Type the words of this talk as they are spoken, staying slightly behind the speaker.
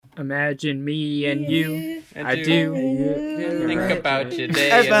Imagine me and you. I do. Think about your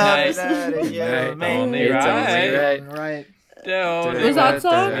day and night. Only It's right. right. Don't Was that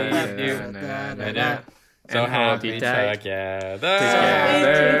song? So happy together.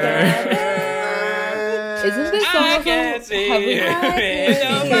 Isn't this song I also can't see heavily you.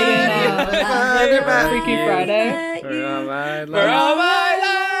 Freaky Friday? For all my For all life. my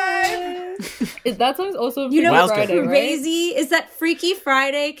life. That song's also You know Freaky what's Friday, right? crazy is that Freaky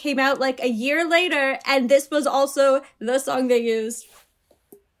Friday came out like a year later, and this was also the song they used.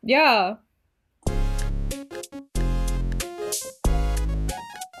 Yeah.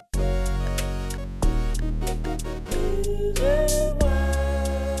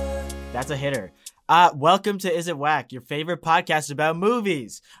 That's a hitter. Welcome to Is It Whack, your favorite podcast about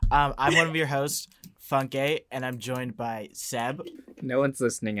movies. I'm one of your hosts, Funke, and I'm joined by Seb. No one's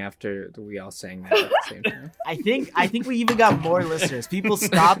listening after we all sang that at the same time. I think we even got more listeners. People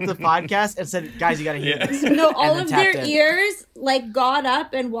stopped the podcast and said, "Guys, you gotta hear this." No, all then of their tapped in. ears like got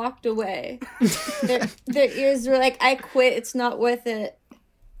up and walked away. their ears were like, "I quit. It's not worth it."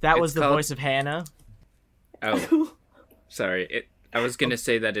 That was It's the called- voice of Hannah. Oh, sorry. I was gonna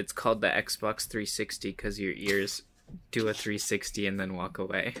say that it's called the Xbox 360 because your ears do a 360 and then walk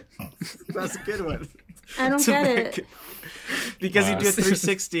away. That's a good one. I don't get it. Because you do a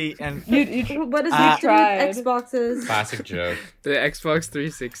 360 and What is Uh, it tried. with Xboxes? Classic joke. The Xbox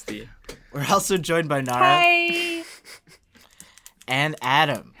 360. we're also joined by Nara Hi. and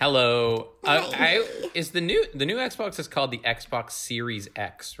Adam. Hello. Is the new Xbox is called the Xbox Series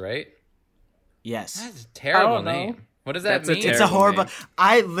X, right? Yes. That's a terrible I don't know. name. What does that That's a mean? It's a terrible horrible. name.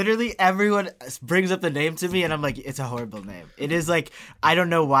 I literally everyone brings up the name to me, and I'm like, it's a horrible name. It is like I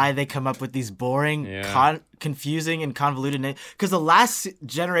don't know why they come up with these boring, Yeah. confusing, and convoluted names. Because the last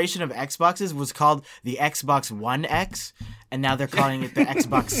generation of Xboxes was called the Xbox One X, and now they're calling it the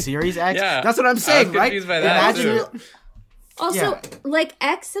Xbox Series X. Yeah. That's what I'm I was saying, right? confused by that, too. Also, Yeah. like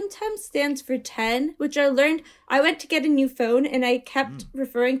X sometimes stands for 10, which I learned. I went to get a new phone and I kept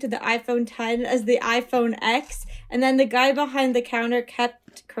referring to the iPhone 10 as the iPhone X. And then the guy behind the counter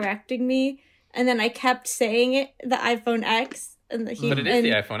kept correcting me. And then I kept saying it, the iPhone X. And he, But it is and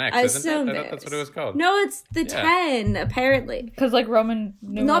the iPhone X, I isn't so it? I thought that's what it was called. No, it's the Yeah. 10, apparently. Because like Roman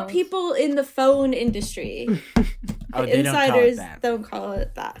numerals. Not people in the phone industry. Oh, they don't call it Insiders that. don't call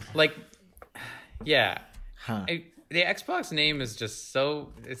it that. Like, yeah. Huh. The Xbox name is just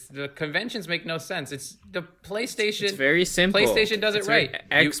so. The conventions make no sense. It's the PlayStation. It's very simple. PlayStation does it It's very- right.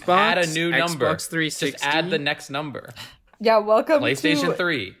 Xbox, you add a new number. Xbox 360. Just add the next number. Yeah, welcome PlayStation to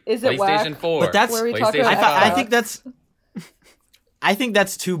 3. Is It PlayStation Whack? 4. But that's- Where we PlayStation talk about 5. I Xbox. think that's. I think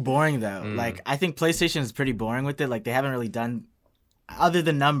that's too boring though. Mm. Like I think PlayStation is pretty boring with it. Like they haven't really done other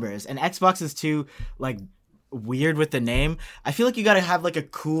than numbers, and Xbox is too like weird with the name. I feel like you gotta have like a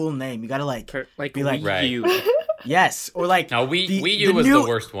cool name. You gotta like Like Be like- Wii Right. U. yes or like Now, Wii the U was new- the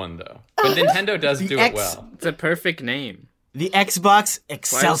worst one, though. But Nintendo does The do X- it well. It's a perfect name. the Xbox such a-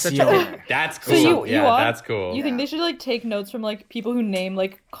 Excelsior. That's So cool. you yeah, want, that's cool. You think they should like take notes from like people who name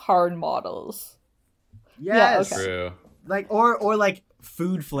like card models? Yes, okay. True. like or like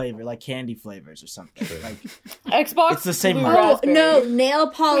food flavor, like candy flavors or something. Like Xbox. It's the same Blue market. Oh, Raspberry. no, nail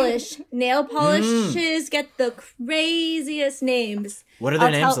polish. Nail polishes get the craziest names. what are their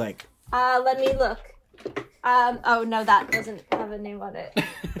I'll names tell- like? Let me look. Oh no, that doesn't have a name on it.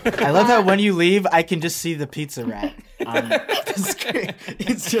 I love how when you leave, I can just see the pizza rat on the screen.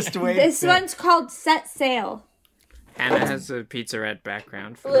 It's just waiting. This there. one's called Set Sail. Hannah has a Pizza Rat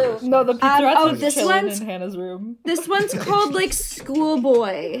background. For Blue. this. No, the pizza rat's oh, just this chilling one's- in Hannah's room. This one's called like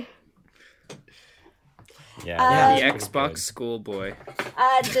Schoolboy. Yeah. The that's Xbox good. Schoolboy.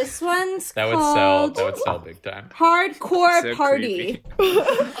 This one's That would sell. called That would sell big time. Hardcore So Party. creepy.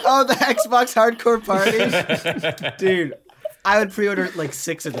 Oh, the Xbox Hardcore Party, dude. I would pre-order like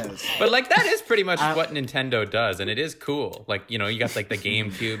 6 of those. But like that is pretty much what Nintendo does, and it is cool. Like you got like the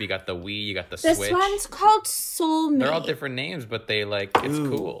GameCube, you got the Wii, you got the This Switch. one's called Soulmate. They're all different names, but they like it's Ooh.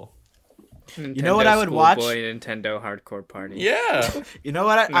 cool. Nintendo know what I would watch? Schoolboy, Nintendo Hardcore Party. Yeah. You know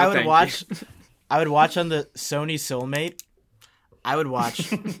what I No, would thank watch? I would watch on the Sony Soulmate. I would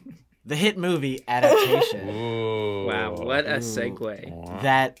watch the hit movie adaptation. Ooh. Wow, what a segue.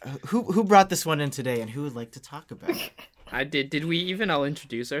 That who brought this one in today, and who would like to talk about it? I did. Did we even all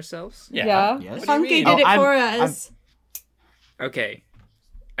introduce ourselves? Yeah. Yes. What do you Funky mean? did it I'm- for I'm- us. Okay.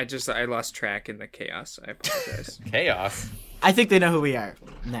 I lost track in the chaos. I apologize. Chaos. I think they know who we are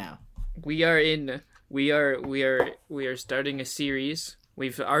now. we are starting a series.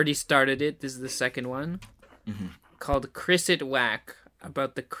 We've already started it. This is the second one. Called Chris at Whack,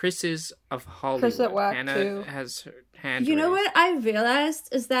 about the Chris's of Hollywood. Chris at Whack Hannah 2. Hand You know raised. what I realized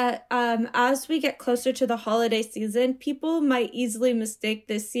is that as we get closer to the holiday season, people might easily mistake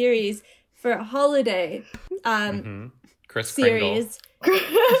this series for a holiday Chris Kringle. series,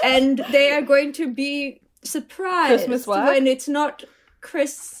 and they are going to be surprised Christmas what? when it's not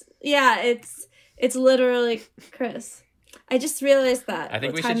Chris. Yeah, it's literally Chris. I just realized that. I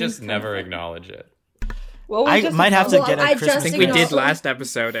think The we should timing's just never perfect. acknowledge it. Well, we I just might have to Well, get I a just Christmas. I think we acknowledge- did last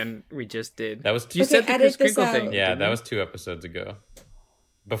episode, and we just did. That was You Okay, said the edit Chris this Kringle out. thing. Yeah, didn't that you? was 2 episodes ago.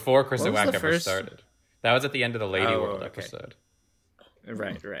 Before Chris What and was Wack the ever first? started. That was at the end of the Lady Oh, World okay. episode.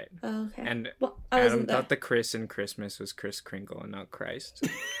 Right, right. Okay. And well, I Adam wasn't there. thought the Chris in Christmas was Chris Kringle and not Christ.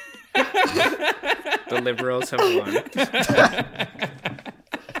 The liberals have won.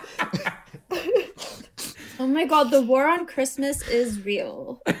 Oh my god, the war on Christmas is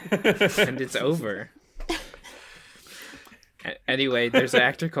real. And it's over. Anyway, there's an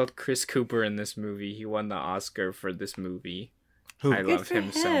actor called Chris Cooper in this movie. He won the Oscar for this movie. Who? I Good love for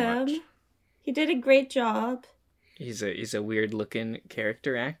him so much. He did a great job. He's a weird looking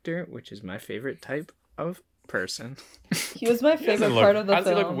character actor, which is my favorite type of person. He was my favorite Doesn't part of the how does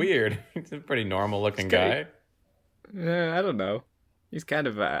film. he look weird? He's a pretty normal looking guy. I don't know. He's kind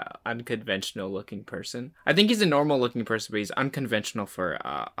of a unconventional looking person. I think he's a normal looking person, but he's unconventional for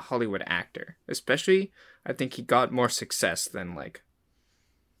a Hollywood actor. Especially, I think he got more success than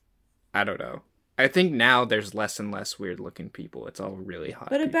I don't know. I think now there's less and less weird looking people. It's all really hot.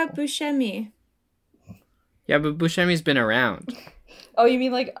 What about people. Buscemi? Yeah, but Buscemi's been around. Oh, you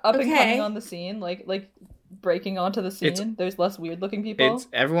mean like up and Okay. coming on the scene, like breaking onto the scene? It's- There's less weird looking people.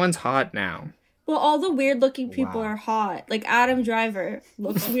 Everyone's hot now. Well, all the weird-looking people Wow. are hot. Like Adam Driver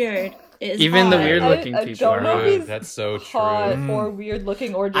looks weird. Is Even the hot. weird-looking I people don't are know if hot. he's That's so hot true. or weird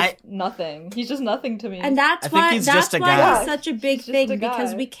looking or just I- nothing. He's just nothing to me. And that's I think why he's that's just a why guy. it's such a big He's just thing a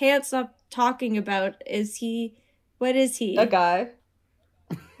because guy. we can't stop talking about what is he? a guy.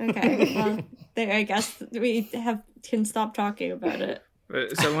 Okay. Well, there I guess we can stop talking about it.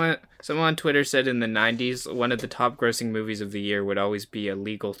 Someone on Twitter said in the 90s, one of the top grossing movies of the year would always be a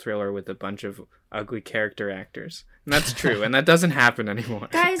legal thriller with a bunch of ugly character actors. And that's true, and that doesn't happen anymore.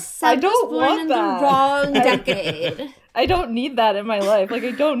 Guys, Seb don't was born want in that. the wrong decade. I don't need that in my life. Like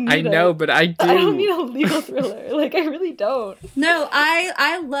I don't need I know, it. but I do. I don't need a legal thriller. Like I really don't. No,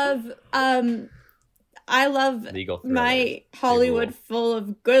 I love Legal my thrillers. Hollywood They rule. full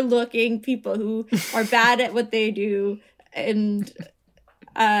of good-looking people who are bad at what they do and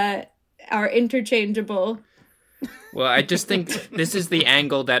are interchangeable. Well, I just think this is the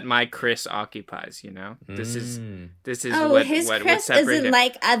angle that my Chris occupies, you know? This is Oh, what his what Chris separates isn't him.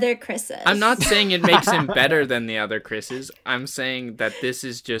 like other Chris's. I'm not saying it makes him better than the other Chris's. I'm saying that this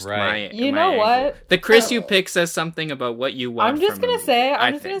is just Right. You my know angle. what? The Chris you pick says something about what you want. I'm just from a gonna movie, say. I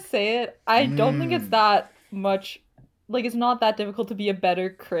I'm just think. gonna say it. I don't think it's that much. Like it's not that difficult to be a better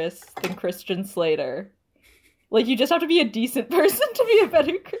Chris than Christian Slater. Like you just have to be a decent person to be a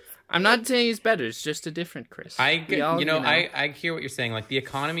better Chris. I'm not saying he's better. It's just a different Chris. I We all, I hear what you're saying. Like the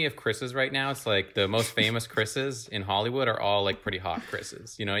economy of Chris's right now, it's like the most famous Chris's in Hollywood are all like pretty hot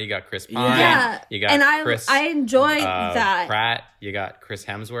Chris's. You know, you got Chris Pine, Yeah, you got and Chris I enjoy that. Pratt, you got Chris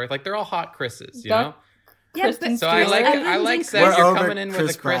Hemsworth. Like they're all hot Chris's, you That- know. Yeah, Kristen but So I like Stewart. I like Everyone's that We're you're over coming in with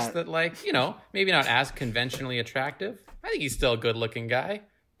Chris a Chris Pratt. that like, you know, maybe not as conventionally attractive. I think he's still a good looking guy,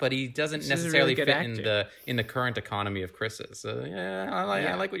 but he doesn't This is a necessarily really good fit actor. in the current economy of Chris's. So yeah, I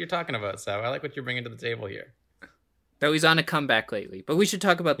like what you're talking about, Sal. I like what you're bringing to the table here. Though he's on a comeback lately. But we should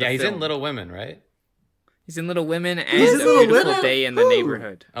talk about the Yeah, he's film. in Little Women, right? He's in Little Women and He's A in Little Beautiful Women? Day in the Who?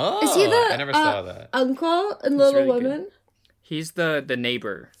 Neighborhood. Oh, Is he the I never saw that. uncle in Little really good. Woman? He's the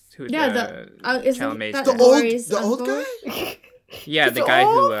neighbor. Who, Yeah, isn't Chalamet's that The character. old, Laurie's the old uncle? guy. Yeah, the It's guy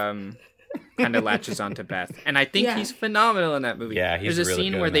old? who kind of latches onto Beth, and I think Yeah. he's phenomenal in that movie. Yeah, he's There's a really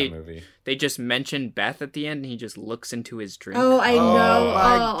scene good where in that movie. they just mention Beth at the end, and he just looks into his drink. Oh, I know.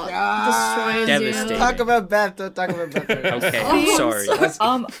 my Oh, God. destroys Devastating. you. Talk about Beth. Don't talk about Beth. Okay, Oh,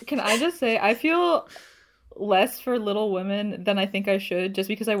 sorry. Can I just say I feel less for Little Women than I think I should, just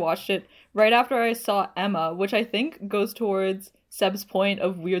because I watched it right after I saw Emma, which I think goes towards Seb's point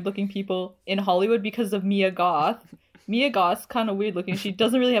of weird looking people in Hollywood because of Mia Goth. Mia Goth's kind of weird looking. She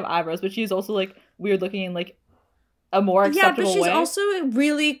doesn't really have eyebrows, but she's also like weird looking in like a more Yeah, acceptable but she's way. also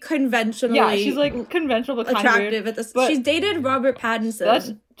really conventionally Yeah, she's like conventional but kind of attractive weird. at this. but- She's dated Robert Pattinson. That's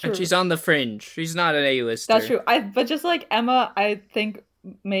true. And she's on the fringe. She's not an A-lister. That's true. But just like Emma, I think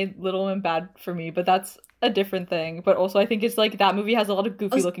made Little Women bad for me, but that's a different thing. But also, I think it's like that movie has a lot of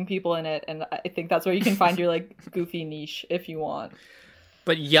goofy looking people in it, and I think that's where you can find your like goofy niche if you want.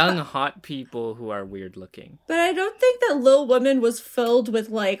 but young hot people who are weird looking. But I don't think that Little Women was filled with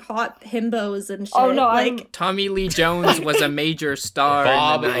like hot himbos and shit. Oh, no, like Tommy Lee Jones was a major star.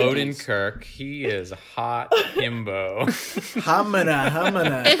 Bob in the 90s. Odenkirk, he is hot himbo.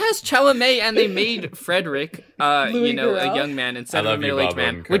 Hamana. It has Chalamet, and they made Frederick, Louis a Garrel? young man instead I of a love you, middle-aged Bob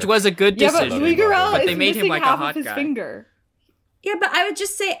man, Odenkirk. which was a good Yeah, decision. but Louis Garrel But is they made him missing like a half hot of his guy. finger. yeah, but I would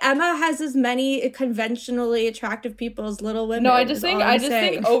just say Emma has as many conventionally attractive people as Little Women. No, I just is think- all I'm I just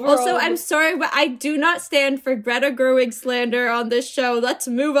think saying. overall- Also, I'm sorry, but I do not stand for Greta Gerwig slander on this show. Let's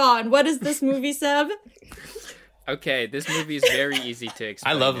move on. What is this movie, Seb? Okay, this movie is very easy to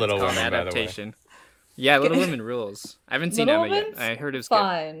explain. I love It's Little called Women, by the way. Adaptation. Yeah, Little Women rules. I haven't seen Little Emma yet. Women's I heard it was good.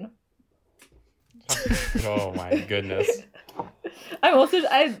 Fine. Oh my goodness. I'm also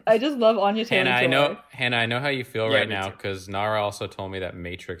I just love Anya Taylor-Joy. Hannah, I know how you feel Yeah, right me now too. because Nara also told me that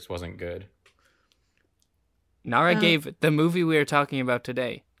Matrix wasn't good. Nara gave the movie we are talking about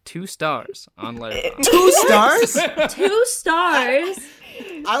today 2 stars on Letterboxd. 2 stars? 2 stars.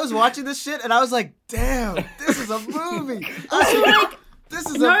 I was watching this shit and I was like, damn, this is a movie. This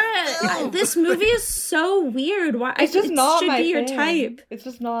is Nora, a film. this movie is so weird. Why? It's just it not should my be your thing. type. It's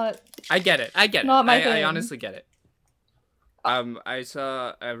just not. I get it. Not my I thing. honestly get it. I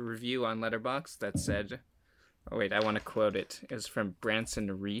saw a review on Letterboxd that said, oh wait, I want to quote it. It's from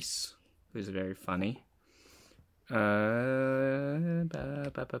Branson Reese, who's very funny.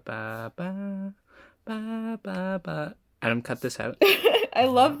 Adam, cut this out. I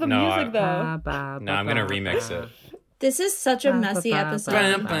love the No, music though. No, I'm gonna remix it. This is such a messy episode.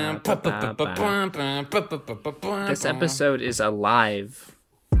 This episode is alive.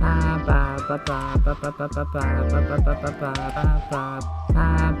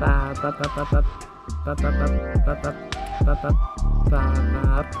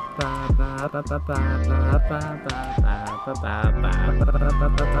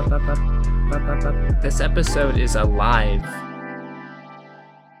 This episode is alive.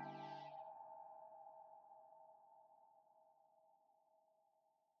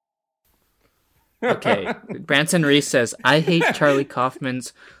 Okay, Branson Reese says, I hate Charlie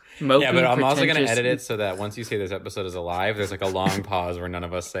Kaufman's mopey, Yeah, but I'm also gonna pretentious- edit it so that once you say this episode is alive, there's like a long pause where none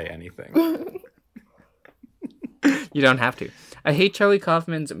of us say anything. You don't have to. I hate Charlie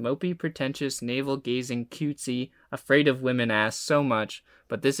Kaufman's mopey, pretentious, navel-gazing, cutesy, afraid of women ass so much,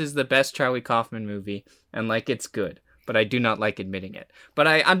 but this is the best Charlie Kaufman movie, and like it's good, but I do not like admitting it. But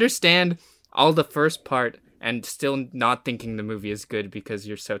I understand all the first part and still not thinking the movie is good because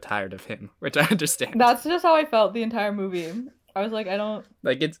you're so tired of him, which I understand. That's just how I felt the entire movie. I was like, I don't.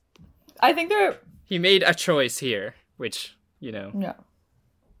 Like it's I think they're. he made a choice here, which, Yeah.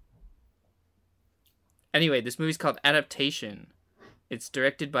 Anyway, this movie's called Adaptation. It's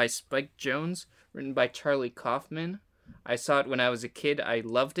directed by Spike Jonze, written by Charlie Kaufman. I saw it when I was a kid. I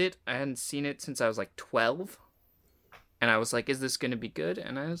loved it. I hadn't seen it since I was like 12. And I was like, is this going to be good?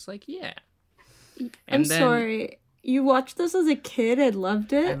 And I was like, yeah. I'm sorry. You watched this as a kid and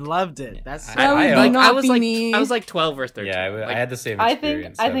loved I it? loved it. That's That would I- not I was be like me. I was like 12 or 13. Yeah, Like, I had the same I think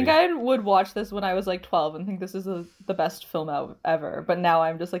experience. I think Sebby. I would watch this when I was like 12 and think this is the best film out ever. But now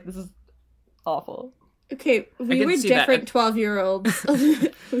I'm just like, this is awful. Okay, we can were see that. different 12-year-olds.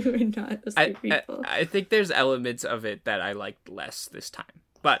 We were not the same people. I think there's elements of it that I liked less this time,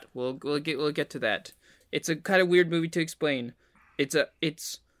 but we'll get to that. It's a kind of weird movie to explain. It's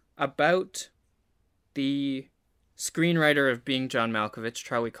about the screenwriter of Being John Malkovich,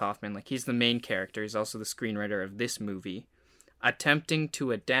 Charlie Kaufman. Like, he's the main character. He's also the screenwriter of this movie, attempting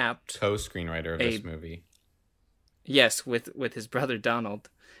to adapt. co-screenwriter of this movie. Yes, with his brother Donald.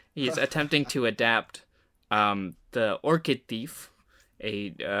 He's attempting to adapt The Orchid Thief,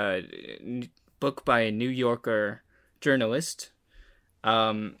 a book by a New Yorker journalist.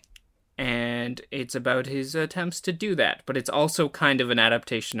 And it's about his attempts to do that, but it's also kind of an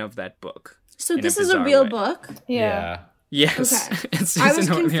adaptation of that book. So in a this is a bizarre real way. book? Yeah. Yes. Okay. And I was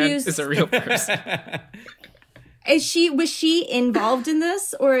Susan Orlean confused. is a real person. Was she involved in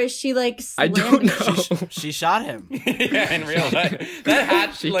this, or is she like I don't slammed? know. she shot him. Yeah, in real life, that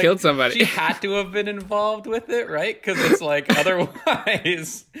had She killed somebody. She had to have been involved with it, right? Because it's like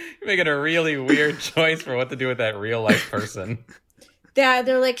otherwise, you're making a really weird choice for what to do with that real life person. Yeah,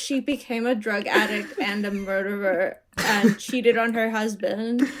 they're like, she became a drug addict and a murderer and cheated on her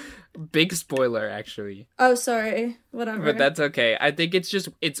husband. Big spoiler, actually. Oh, sorry. Whatever. But that's okay. I think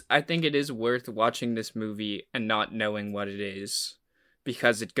I think it is worth watching this movie and not knowing what it is,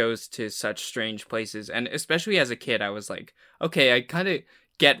 because it goes to such strange places. And especially as a kid, I was like, okay, I kind of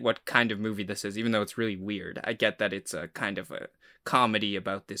get what kind of movie this is, even though it's really weird. I get that it's a kind of a comedy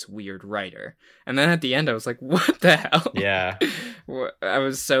about this weird writer. And then at the end, I was like, what the hell? Yeah. I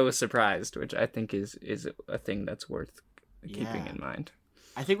was so surprised, which I think is a thing that's worth keeping Yeah. in mind.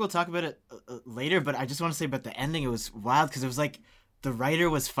 I think we'll talk about it later, but I just want to say about the ending. It was wild because it was like the writer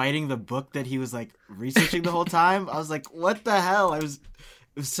was fighting the book that he was like researching the whole time. I was like, what the hell? It was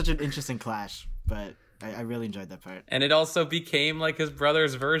such an interesting clash, but I really enjoyed that part. And it also became like his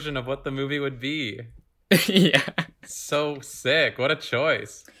brother's version of what the movie would be. Yeah. So sick. What a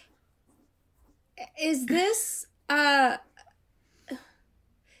choice. Is this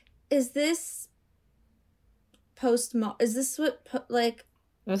is this what like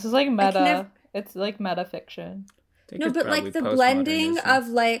This is like can meta. nev- It's like meta fiction. I think no, it's but like probably the blending postmodernism. of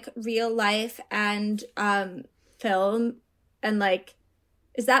like real life and film, and like,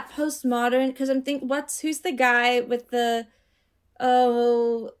 is that postmodern? Because I'm thinking, who's the guy with the,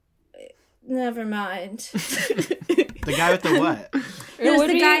 oh, never mind. The guy with the what? There's would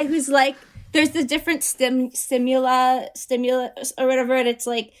the be- guy who's like, there's the different stimulus or whatever, and it's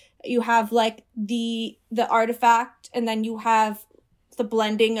like you have like the artifact, and then you have the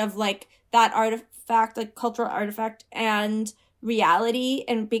blending of like that artifact, like cultural artifact, and reality,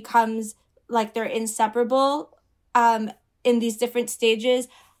 and becomes like they're inseparable in these different stages.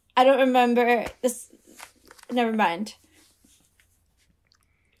 I don't remember this. Never mind.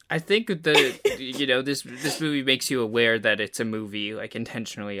 I think this movie makes you aware that it's a movie, like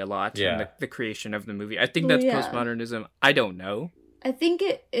intentionally a lot. Yeah. And the creation of the movie. I think that's Yeah. postmodernism. I don't know. I think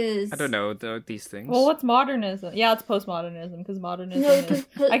it is. I don't know these things. Well, what's modernism? Yeah, it's postmodernism because modernism No, is.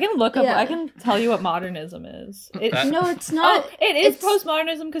 I can look up. yeah. I can tell you what modernism is. No, it's not. Oh, it is It's-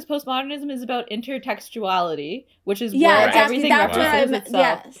 postmodernism because postmodernism is about intertextuality, which is Yeah, where exactly. everything That's what I references meant.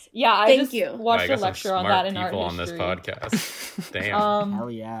 itself. Yes. Yeah, I Thank just you. watched I a got some lecture on smart that in art people history. on this podcast. Damn. Hell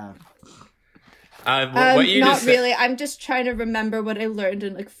yeah. What you Not just said- really. I'm just trying to remember what I learned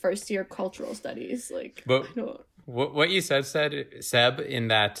in like first year cultural studies. Like, But- I don't- What you said, Seb, in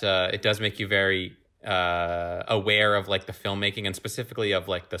that it does make you very aware of like the filmmaking and specifically of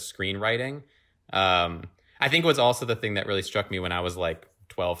like the screenwriting. I think was also the thing that really struck me when I was like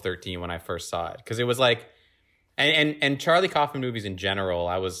 12, 13 when I first saw it, because it was like, and Charlie Kaufman movies in general,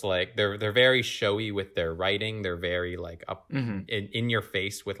 I was like, they're very showy with their writing. They're very like up in your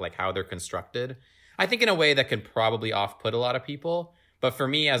face with like how they're constructed. I think in a way that could probably off-put a lot of people. But for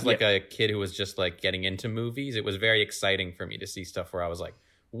me, as like a kid who was just like getting into movies, it was very exciting for me to see stuff where I was like,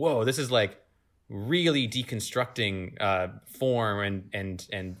 whoa, this is like really deconstructing form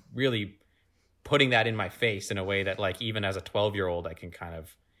and really putting that in my face in a way that like even as a 12-year-old, I can kind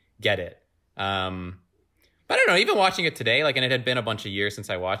of get it. But I don't know, even watching it today, like, and it had been a bunch of years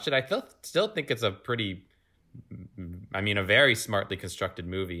since I watched it, I still think it's a very smartly constructed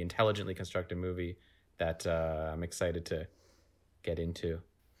movie, intelligently constructed movie that I'm excited to get into.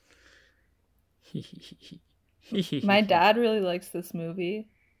 My dad really likes this movie.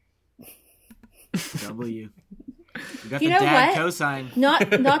 W. You got You the know dad what? cosign.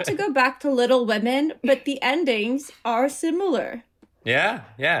 not to go back to Little Women, but the endings are similar. Yeah,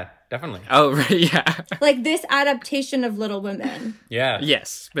 definitely. Oh, right, yeah. Like this adaptation of Little Women, Yeah. Yes,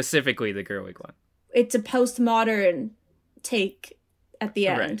 specifically the Gerwig one. it's a postmodern take at the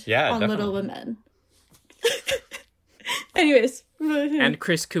end Right. Yeah, on definitely. Little Women. Anyways, And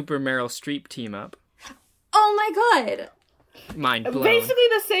Chris Cooper, Meryl Streep team up. oh my god. Mind blown. Basically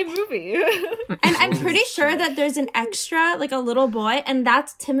the same movie. And I'm pretty sure that there's an extra, like a little boy, and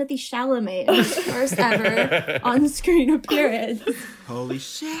that's Timothy Chalamet in his first ever on-screen appearance. Holy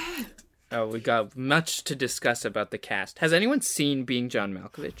shit. Oh, we got much to discuss about the cast. Has anyone seen Being John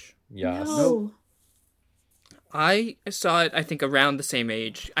Malkovich? Yes. No. I saw it, I think, around the same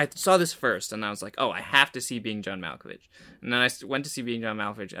age. I saw this first, and I was like, oh, I have to see Being John Malkovich. And then I went to see Being John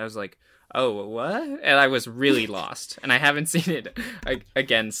Malkovich. I was like, oh, what? And I was really lost. And I haven't seen it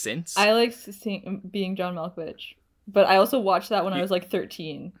again since. I like being John Malkovich, but I also watched that when I was like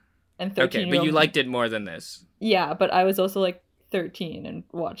 13. And 13 Okay, but you liked it more than this. Yeah, but I was also like 13 and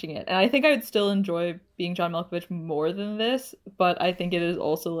watching it. And I think I would still enjoy Being John Malkovich more than this, but I think it is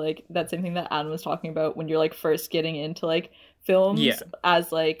also like that same thing that Adam was talking about when you're like first getting into like films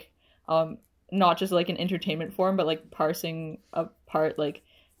as like not just like an entertainment form, but like parsing apart like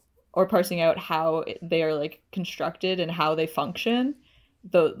or parsing out how they are like constructed and how they function.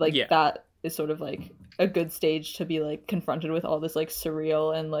 Though like that is sort of like a good stage to be like confronted with all this like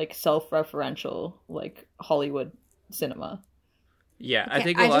surreal and like self-referential like Hollywood cinema. Yeah, I Okay,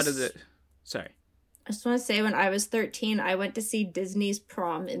 think I a lot just- of the... Sorry. I just want to say when I was 13, I went to see Disney's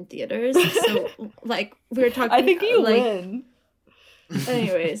Prom in theaters. So, like, we were talking... I think you like, win.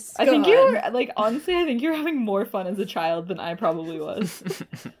 Anyways, I go think on. you're like honestly, I think you're having more fun as a child than I probably was.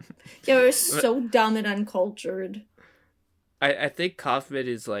 Yeah, we're so dumb and uncultured. I think Kaufman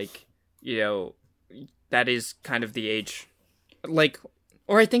is like, that is kind of the age, like,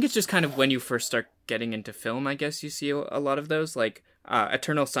 or I think it's just kind of when you first start getting into film, I guess you see a lot of those, like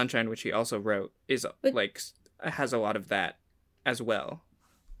Eternal Sunshine, which he also wrote, is like has a lot of that as well,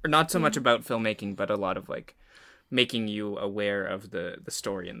 or not so much about filmmaking, but a lot of like making you aware of the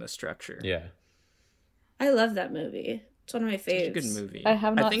story and the structure. Yeah. I love that movie. It's one of my faves. It's a good movie. I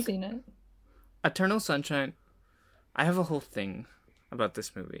have not think seen it. Eternal Sunshine, I have a whole thing about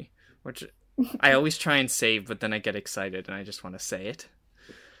this movie, which I always try and save, but then I get excited and I just want to say it.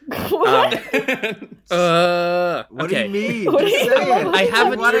 What? What do you Okay. mean? What do Just you say it. want? I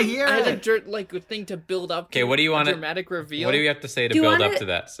have a want to drink- hear I had a it. like thing to build up. Okay, what do you want a to- dramatic reveal? What do we have to say to Do you build wanna- up to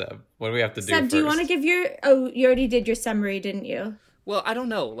that, Seb? What do we have to do Seb, first? do you want to give your... Oh, you already did your summary, didn't you? Well, I don't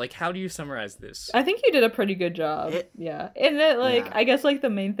know. Like, how do you summarize this? I think you did a pretty good job. Yeah. And it like Yeah. I guess like the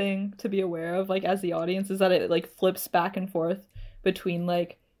main thing to be aware of like as the audience is that it like flips back and forth between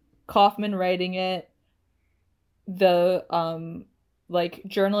like Kaufman writing it, the like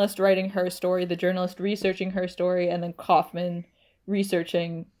journalist writing her story, the journalist researching her story, and then Kaufman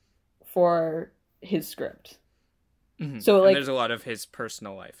researching for his script. Mhm. So, And like- there's a lot of his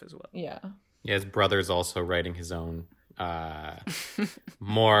personal life as well. Yeah. Yeah, his brother's also writing his own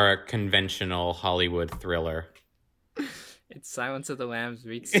more conventional Hollywood thriller. It's Silence of the Lambs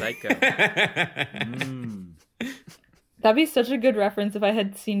meets Psycho. Mm. That'd be such a good reference if I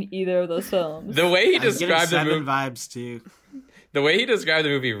had seen either of those films. The way he I'm getting described the Seven movie, vibes too. the way he described the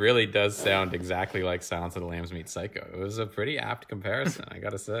movie really does sound exactly like Silence of the Lambs meets Psycho. It was a pretty apt comparison, I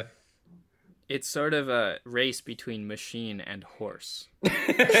gotta say. It's sort of a race between machine and horse.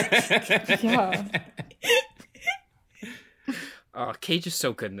 Yeah. Oh, Cage is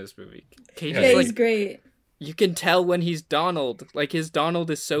so good in this movie. Cage Yeah, Yeah, is he's like, great. you can tell when he's Donald. Like, his Donald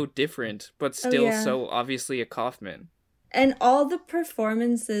is so different, but still yeah. so obviously a Kaufman. And all the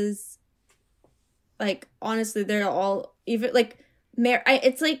performances, like, honestly, they're all even like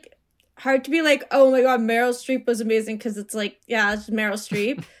it's like hard to be like, oh my god, Meryl Streep was amazing, because it's like, yeah, it's Meryl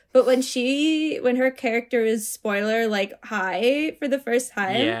Streep. But when her character is, spoiler, like high for the first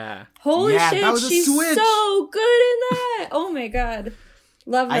time, Yeah. holy Yeah, shit, that was a she's switch. so good in that. Oh my god,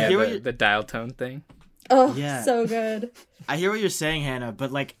 love I her. hear Yeah, what you- the dial tone thing. Oh, Yeah. so good. I hear what you're saying, Hannah,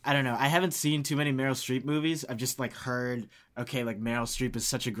 but like I don't know. I haven't seen too many Meryl Streep movies. I've just like heard, okay, like Meryl Streep is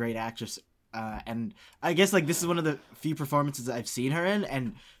such a great actress, and I guess like this is one of the few performances I've seen her in,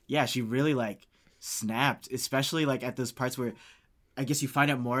 and yeah, she really like snapped, especially like at those parts where I guess you find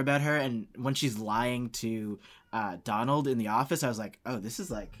out more about her, and when she's lying to Donald in the office, I was like, oh, this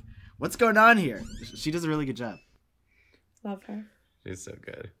is like, what's going on here? She does a really good job. Love her. She's so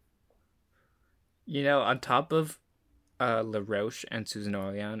good. On top of LaRoche and Susan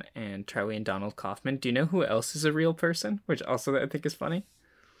Orlean and Charlie and Donald Kaufman, do you know who else is a real person? Which also I think is funny.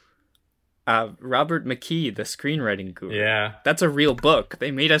 Robert McKee, the screenwriting guru. Yeah. That's a real book.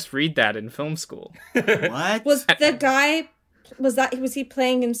 They made us read that in film school. What? Was the guy? Was he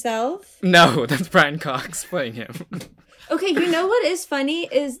playing himself? No, that's Brian Cox playing him. Okay, you know what is funny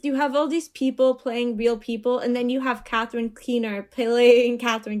is you have all these people playing real people, and then you have Catherine Keener playing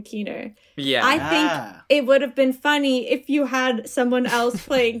Catherine Keener. Yeah. I Ah. think it would have been funny if you had someone else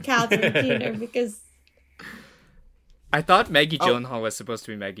playing Catherine Keener, because I thought Maggie Oh. Gyllenhaal was supposed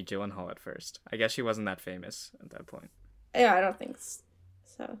to be Maggie Gyllenhaal at first. I guess she wasn't that famous at that point. yeah, I don't think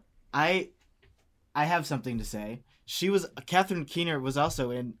so. I have something to say. Catherine Keener was also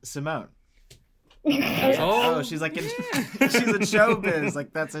in Simone. Oh, she's like in, she's in showbiz.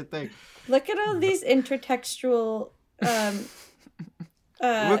 Like that's her thing. Look at all these intertextual.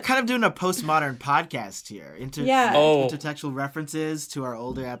 We're kind of doing a postmodern podcast here. Yeah. Oh. Intertextual references to our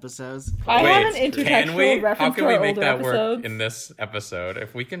older episodes. I have an Wait, intertextual can we? reference How can to we our make older that episodes. work in this episode?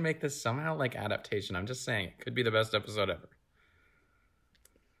 If we can make this somehow like adaptation, I'm just saying it could be the best episode ever.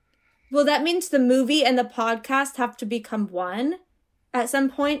 Well, that means the movie and the podcast have to become one at some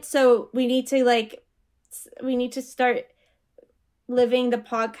point. So we need to start living the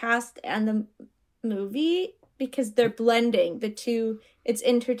podcast and the movie, because they're blending the two. It's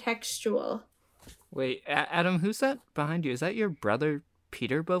intertextual. Wait, Adam, who's that behind you? Is that your brother,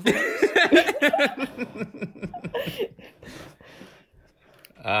 Peter Beauvoir?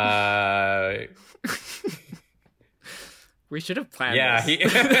 We should have planned Yeah,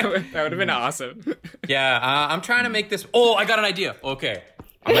 this. That would have been awesome. Yeah, I'm trying to make this. Oh, I got an idea. Okay,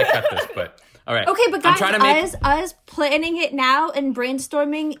 I might cut this, but All right. Okay, but I'm guys, trying to make. us planning it now and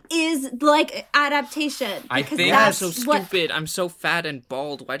brainstorming is like adaptation. I Because think- I'm that's so what. stupid. I'm so fat and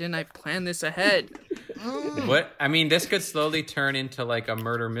bald. Why didn't I plan this ahead? What I mean, this could slowly turn into like a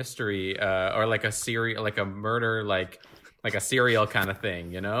murder mystery, or like a serial, like a murder, like a serial kind of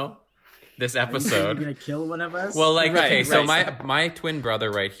thing. You know, this You're episode. gonna kill one of us? Well, like Right, okay, so right. my twin brother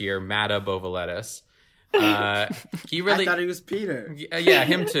right here, Mata Bovaletis, he I really, thought it was Peter. yeah,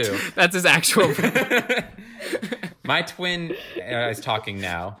 him too. That's his actual. My twin is talking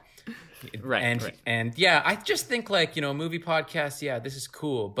now. Right, and right. and yeah, I just think like, you know, movie podcast, yeah, this is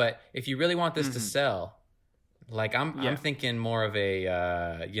cool, but if you really want this to sell, like I'm Yeah. thinking more of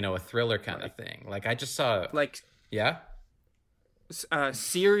a you know, a thriller kind of thing. Like I just saw, Like yeah,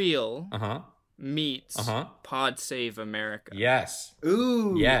 Serial uh-huh, meets Uh-huh. Pod Save America.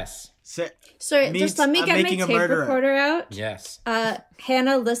 Ooh. yes, Sorry, Means just let me I'm get my making a tape murderer. recorder out. yes.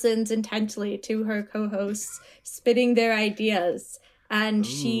 Hannah listens intently to her co-hosts spitting their ideas, and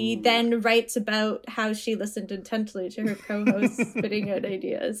she then writes about how she listened intently to her co-hosts spitting out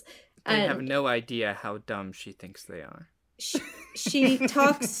ideas. They And have no idea how dumb she thinks they are. she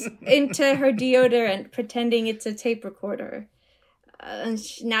talks into her deodorant, pretending it's a tape recorder. And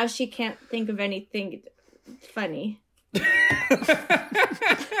now she can't think of anything funny.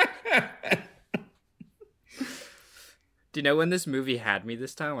 Do you know when this movie had me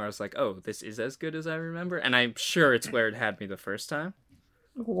this time? Where I was like, "Oh, this is as good as I remember," and I'm sure it's where it had me the first time.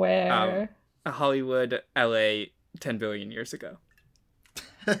 Where? Hollywood, L.A., 10 billion years ago.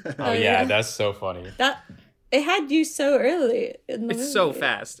 Oh yeah, that's so funny. That it had you so early in the It's so movie.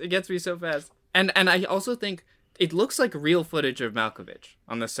 fast. It gets me so fast. And I also think it looks like real footage of Malkovich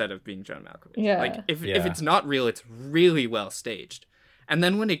on the set of Being John Malkovich. Yeah. Like if Yeah. it's not real, it's really well staged. And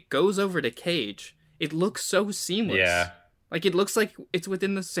then when it goes over to Cage, it looks so seamless. Yeah. Like it looks like it's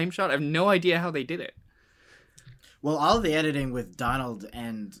within the same shot. I have no idea how they did it. Well, all the editing with Donald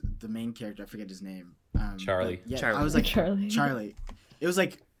and the main character, I forget his name. Charlie. but yeah, Charlie. I was like, Charlie. Charlie. It was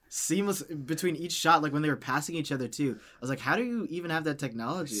like seamless between each shot, like when they were passing each other too. I was like, how do you even have that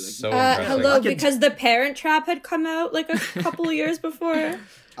technology? Like, So impressive. Hello, Fucking- because The Parent Trap had come out like a couple of years before.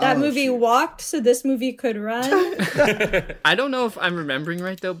 That Oh, movie shit. walked, so this movie could run. I don't know if I'm remembering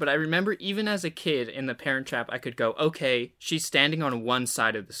right though, but I remember even as a kid in The Parent Trap, I could go, okay, she's standing on one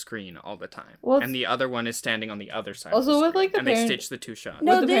side of the screen all the time, Well, and the other one is standing on the other side. Also of the with, screen, like, the and they Parent- stitch the two shots.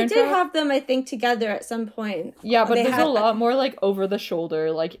 No, the they Parent did Trap? have them, I think, together at some point. Yeah, but They there's had- a lot more like over the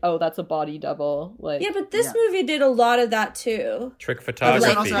shoulder, like, oh, that's a body double. Like, Yeah, but this Yeah. movie did a lot of that too. Trick But photography.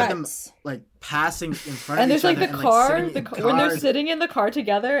 they also had them Cuts. like passing in front and of each there's like other the car, sitting in when they're cars. sitting in the car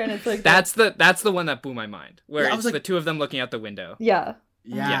together, and it's like That's the one that blew my mind, where Yeah, I it's was like- the two of them looking out the window. yeah.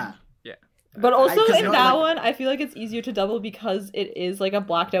 Yeah. But also 'cause in you know, that like- one, I feel like it's easier to double because it is like a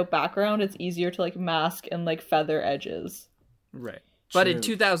blacked out background. It's easier to like mask and like feather edges. Right. But in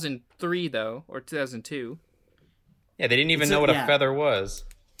True. 2003 though, or 2002, Yeah, they didn't even It's know a- what a yeah. feather was.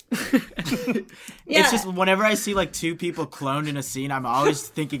 Yeah. It's just whenever I see like two people cloned in a scene, I'm always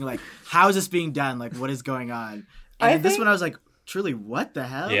thinking like, how is this being done? Like, what is going on? And I in this think- one, I was like, truly, what the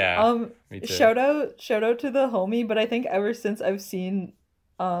hell? Yeah. Me too. Shout out to the homie, but I think ever since I've seen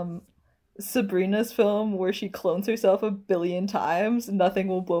Sabrina's film where she clones herself 1 billion times, nothing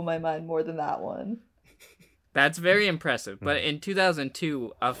will blow my mind more than that one. that's very impressive. But Hmm. in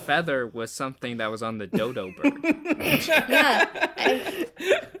 2002, a feather was something that was on the dodo bird. Yeah.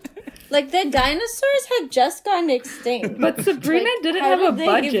 Like the dinosaurs had just gone extinct. But Sabrina Like, didn't how have a did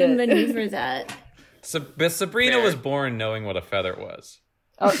they even budget. maneuver that? But Sabrina Fair. was born knowing what a feather was.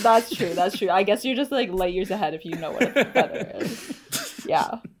 Oh, that's true. That's true. I guess you're just like light years ahead if you know what a feather is.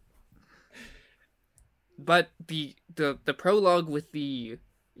 Yeah. But the prologue with the,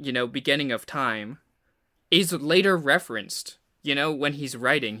 beginning of time is later referenced. When he's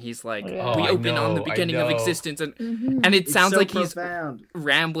writing, he's like, Oh, we I open on the know, I beginning of know. existence, and Mm-hmm. and it It's sounds so like he's profound.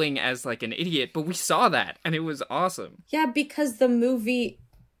 rambling as like an idiot, but we saw that and it was awesome. Yeah, because the movie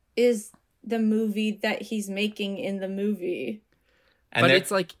is the movie that he's making in the movie. And But there-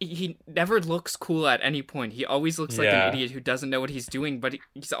 it's like he never looks cool at any point. He always looks like Yeah. an idiot who doesn't know what he's doing, but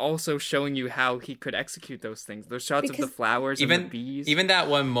he's also showing you how he could execute those things. Those shots of Because the flowers and even the bees. even that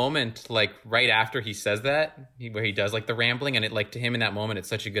one moment, like right after he says that, where he does like the rambling, and it like to him in that moment, it's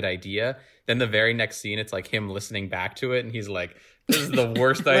such a good idea. Then the very next scene, it's like him listening back to it, and he's like, "This is the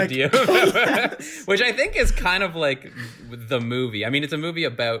worst idea," which I think is kind of like the movie. I mean, it's a movie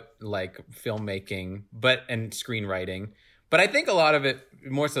about like filmmaking, and screenwriting. But I think a lot of it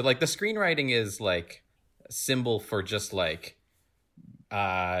more so like the screenwriting is like a symbol for just like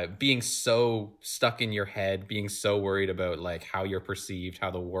being so stuck in your head, being so worried about like how you're perceived,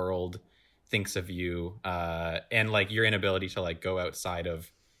 how the world thinks of you, and like your inability to like go outside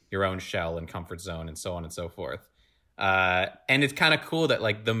of your own shell and comfort zone and so on and so forth. And it's kind of cool that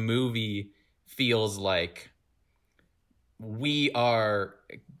like the movie feels like we are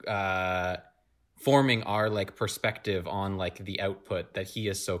forming our like perspective on like the output that he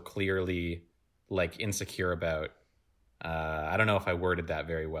is so clearly like insecure about. I don't know if I worded that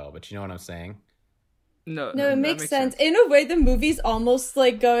very well, but you know what I'm saying? No, it that makes sense. In a way, the movie's almost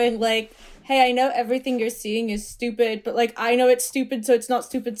like going like, hey, I know everything you're seeing is stupid, but like I know it's stupid, so it's not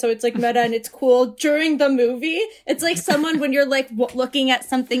stupid, so it's like meta and it's cool during the movie. It's like someone when you're like looking at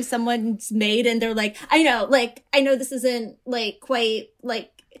something someone's made and they're like, I know this isn't like quite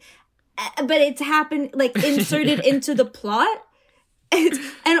like, but it's happened, like inserted into the plot.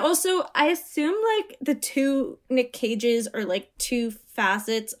 And also, I assume like the two Nick Cages are like two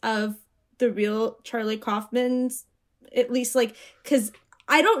facets of the real Charlie Kaufman's, at least like, because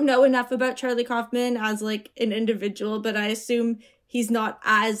I don't know enough about Charlie Kaufman as like an individual, but I assume he's not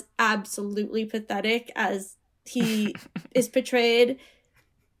as absolutely pathetic as he is portrayed.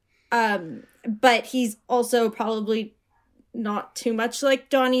 But he's also probably not too much like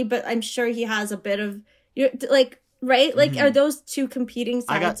Donnie, but I'm sure he has a bit of like, right? Like, are those two competing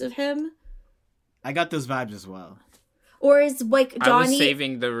sides of him? I got those vibes as well. Or is like Donnie? I was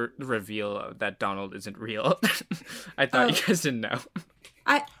saving the reveal that Donald isn't real. I thought you guys didn't know.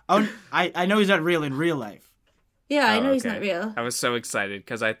 I know he's not real in real life. Yeah, I know okay. he's not real. I was so excited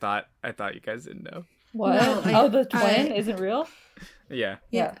because I thought you guys didn't know. What? No, the twin isn't real? Yeah.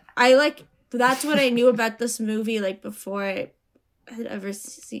 Yeah. I like, that's what I knew about this movie, like, before I had ever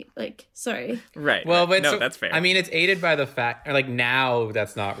seen, like, sorry. Right. Well, right. but no, that's fair. I mean, it's aided by the fact, or like now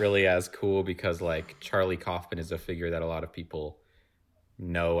that's not really as cool because like Charlie Kaufman is a figure that a lot of people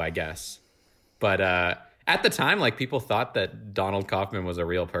know, I guess. But at the time, like people thought that Donald Kaufman was a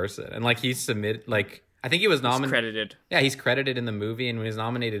real person, and like he submitted, like I think he was nominated. Credited. Yeah, he's credited in the movie, and when he was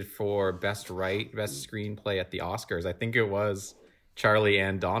nominated for best screenplay at the Oscars, I think it was Charlie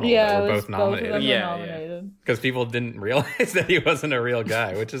and Donald that were both nominated. Yeah. Because people didn't realize that he wasn't a real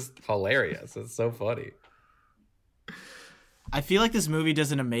guy, which is hilarious. It's so funny. I feel like this movie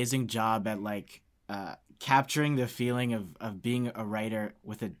does an amazing job at like capturing the feeling of being a writer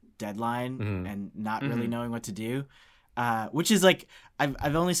with a deadline and not really knowing what to do. Which is like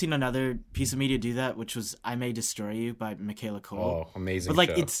I've only seen another piece of media do that, which was I May Destroy You by Michaela Cole. Oh, amazing! But like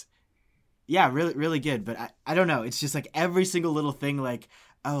show. it's really really good. But I don't know. It's just like every single little thing, like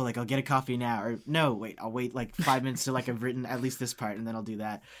oh, like I'll get a coffee now, or no, wait, I'll wait like 5 minutes till like I've written at least this part, and then I'll do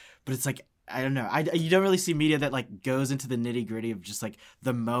that. But it's like I don't know. You don't really see media that like goes into the nitty gritty of just like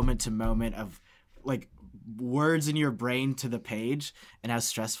the moment to moment of like words in your brain to the page and how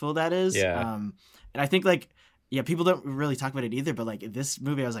stressful that is. Yeah. And I think like. Yeah, people don't really talk about it either, but like this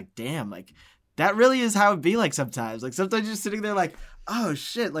movie, I was like, damn, like that really is how it'd be like sometimes. Like sometimes you're sitting there like, oh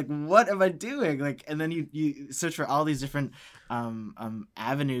shit, like what am I doing? Like, and then you search for all these different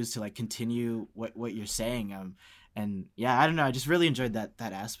avenues to like continue what you're saying. And yeah, I don't know, I just really enjoyed that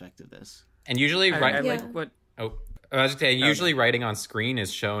aspect of this. And usually, I like what. Oh, I was just saying, usually writing on screen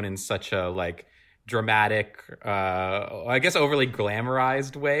is shown in such a like dramatic, I guess overly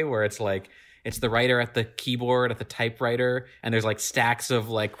glamorized way, where it's like. It's the writer at the keyboard, at the typewriter, and there's like stacks of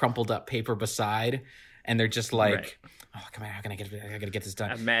like crumpled up paper beside, and they're just like, right. "Oh, come on, I gotta get this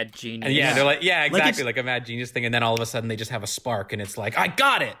done." A mad genius. And yeah, they're like, yeah, exactly, Like like a mad genius thing. And then all of a sudden, they just have a spark, and it's like, I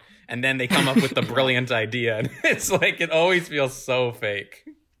got it. And then they come up with the brilliant idea, and it's like it always feels so fake.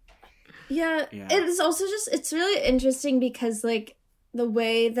 Yeah, it's also just it's really interesting because like the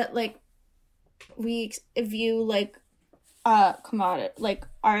way that like we view like commodity like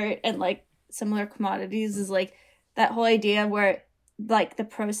art and like similar commodities is like that whole idea where like the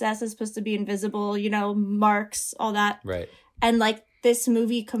process is supposed to be invisible, you know, Marx, all that. Right. And like this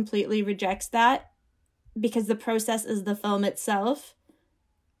movie completely rejects that because the process is the film itself,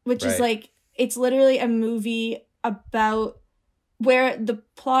 which is like it's literally a movie about where the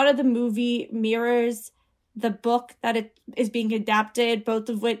plot of the movie mirrors the book that it is being adapted, both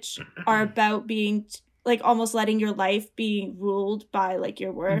of which are about being like almost letting your life be ruled by like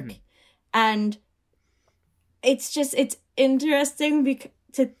your work. And it's interesting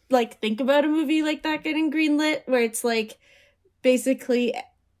to like think about a movie like that getting greenlit, where it's like basically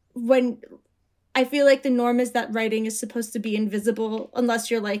when I feel like the norm is that writing is supposed to be invisible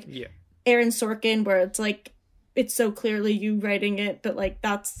unless you're like Aaron Sorkin, where it's like it's so clearly you writing it, but like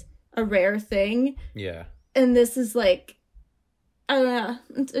that's a rare thing. Yeah. And this is like I don't know,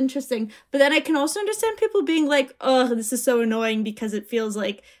 it's interesting. But then I can also understand people being like, oh, this is so annoying because it feels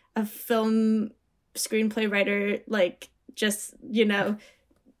like a film screenplay writer like just, you know,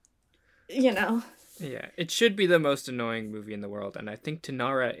 you know. Yeah, it should be the most annoying movie in the world, and I think to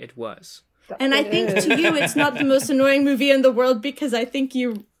Nara it was. And I think to you it's not the most annoying movie in the world because I think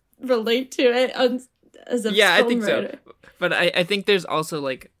you relate to it as a I film think writer. so. But I think there's also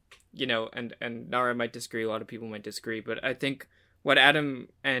like, you know, and Nara might disagree, a lot of people might disagree, but I think what Adam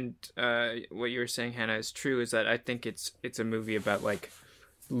and what you were saying, Hannah, is true, is that I think it's a movie about like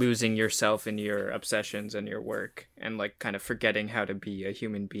losing yourself in your obsessions and your work and like kind of forgetting how to be a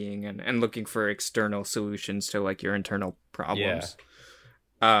human being and looking for external solutions to like your internal problems.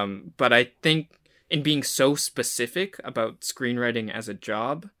 But I think in being so specific about screenwriting as a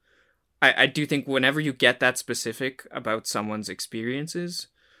job, I do think whenever you get that specific about someone's experiences,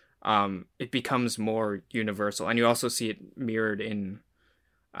 it becomes more universal. And you also see it mirrored in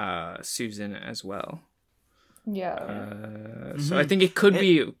Susan as well. Yeah. So I think it could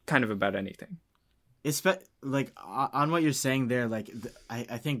be kind of about anything. It's like on what you're saying there. Like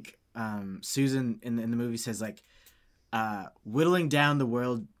I think Susan in the movie says like whittling the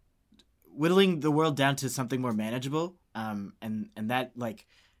world down to something more manageable. And that like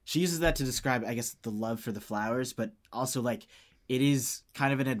she uses that to describe, I guess, the love for the flowers, but also like it is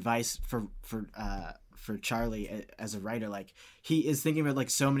kind of an advice for Charlie as a writer. Like he is thinking about like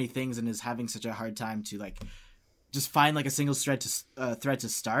so many things and is having such a hard time to like just find like a single thread to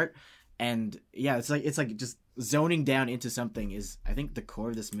start. And yeah, it's like just zoning down into something is, I think, the core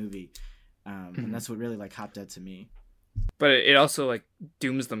of this movie. And that's what really like hopped out to me. But it also like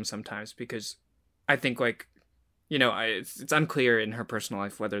dooms them sometimes, because I think like, you know, it's unclear in her personal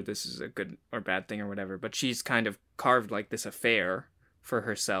life whether this is a good or bad thing or whatever, but she's kind of carved like this affair for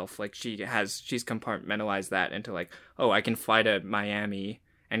herself. Like she's compartmentalized that into like, oh, I can fly to Miami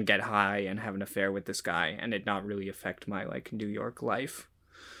and get high and have an affair with this guy and it not really affect my like New York life,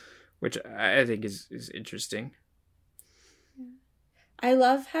 which I think is interesting. I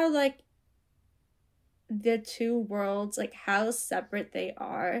love how like the two worlds, like how separate they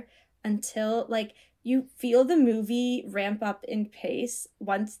are until like you feel the movie ramp up in pace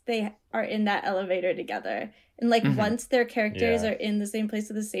once they are in that elevator together. And like once their characters are in the same place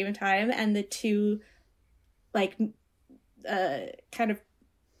at the same time and the two like kind of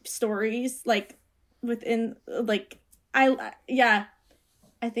stories like within like I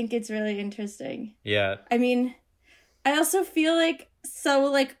think it's really interesting. Yeah. I mean, I also feel like so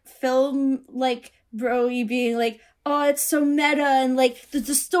like film like bro-y being like, oh, it's so meta and like there's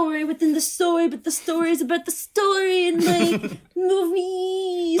a story within the story, but the story is about the story and like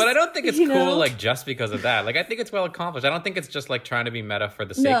movies. But I don't think it's you cool know? like just because of that. Like I think it's well accomplished. I don't think it's just like trying to be meta for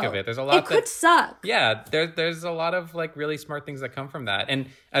the sake of it. There's a lot it could suck. Yeah, there's a lot of like really smart things that come from that. And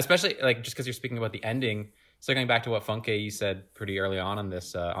especially like just because you're speaking about the ending, so going back to what Funke you said pretty early on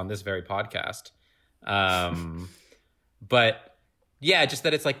this very podcast. But yeah, just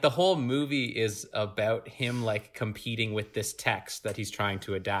that it's like the whole movie is about him like competing with this text that he's trying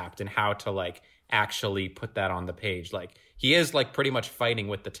to adapt and how to like actually put that on the page. Like he is like pretty much fighting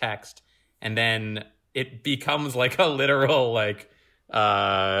with the text, and then it becomes like a literal like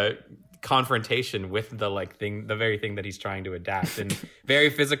confrontation with the like thing, the very thing that he's trying to adapt in very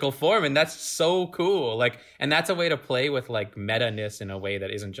physical form. And that's so cool. Like, and that's a way to play with like meta-ness in a way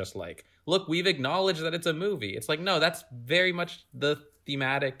that isn't just like, look, we've acknowledged that it's a movie. It's like, no, that's very much the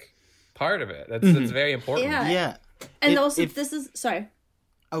thematic part of it. That's very important. Yeah. And also this is sorry.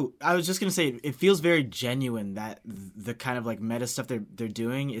 Oh, I was just gonna say it feels very genuine, that the kind of like meta stuff they're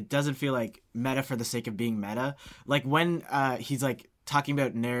doing. It doesn't feel like meta for the sake of being meta. Like when he's like talking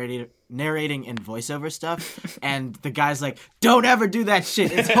about narrating and voiceover stuff, and the guy's like, "Don't ever do that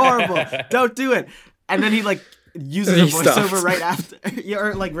shit. It's horrible. Don't do it." And then he like uses a voiceover stops right after,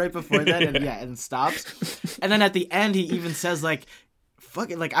 or like right before that, and stops. And then at the end, he even says like,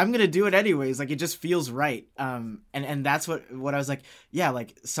 "Fuck it, like I'm gonna do it anyways." Like it just feels right. And that's what I was like, yeah,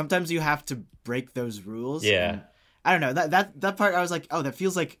 like sometimes you have to break those rules. Yeah. And I don't know, that part I was like, oh, that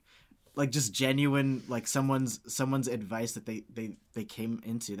feels like just genuine, like someone's advice that they came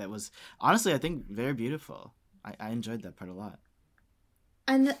into. That was honestly, I think, very beautiful. I enjoyed that part a lot.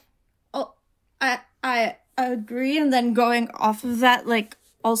 And I agree. And then going off of that, like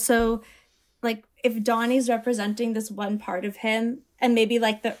also like if Donnie's representing this one part of him and maybe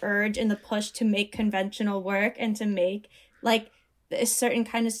like the urge and the push to make conventional work and to make like a certain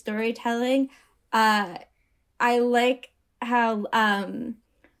kind of storytelling, I like how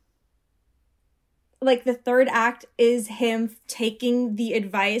like the third act is him taking the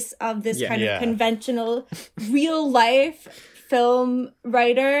advice of this kind of conventional real life film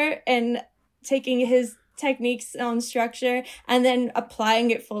writer and taking his techniques on structure and then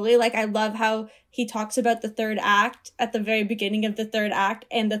applying it fully. Like, I love how he talks about the third act at the very beginning of the third act,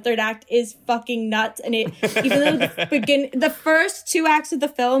 and the third act is fucking nuts. And it, even though the first 2 acts of the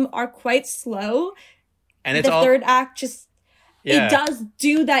film are quite slow, and it's the third act just, it does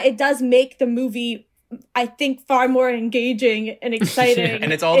do that. It does make the movie, I think, far more engaging and exciting.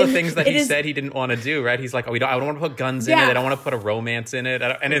 And it's all the things that he said he didn't want to do, right? He's like, oh, I don't want to put guns in it. I don't want to put a romance in it.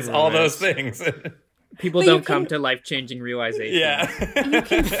 And it's all those things. People don't come to life-changing realization. Yeah. You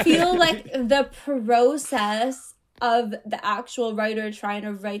can feel like the process of the actual writer trying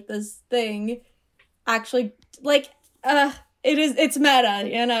to write this thing actually, like, it's meta,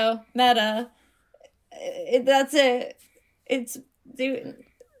 you know? Meta. That's it. It's, dude.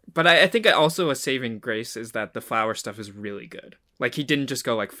 But I think also a saving grace is that the flower stuff is really good. Like, he didn't just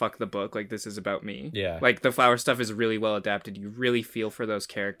go, like, fuck the book, like, this is about me. Yeah. Like, the flower stuff is really well adapted. You really feel for those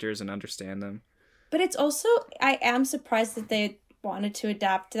characters and understand them. But it's also, I am surprised that they wanted to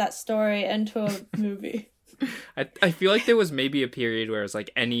adapt that story into a movie. I feel like there was maybe a period where it was like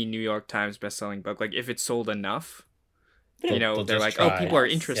any New York Times bestselling book, like if it sold enough, you know, they're like, oh, people are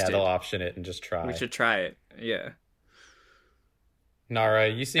interested. Yeah, they'll option it and just try. We should try it. Yeah. Nara,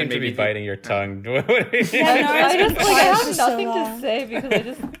 you seem to be biting your tongue. I have nothing to say because I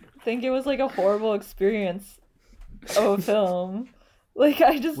just think it was like a horrible experience of a film. Like,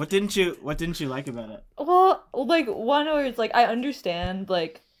 I just... What didn't you like about it? Well, like, one where it's like, I understand,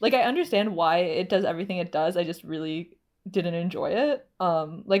 like I understand why it does everything it does. I just really didn't enjoy it.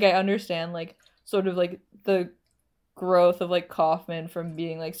 Like, I understand, like, sort of, like, the growth of, like, Kaufman from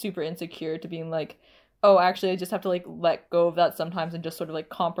being, like, super insecure to being, like, oh, actually, I just have to, like, let go of that sometimes and just sort of, like,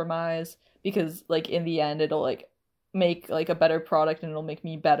 compromise because, like, in the end, it'll, like, make, like, a better product and it'll make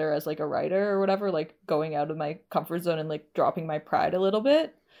me better as, like, a writer or whatever, like, going out of my comfort zone and, like, dropping my pride a little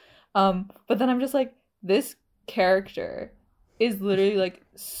bit. But then I'm just, like, this character is literally, like,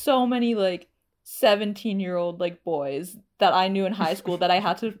 so many, like, 17-year-old, like, boys that I knew in high school that I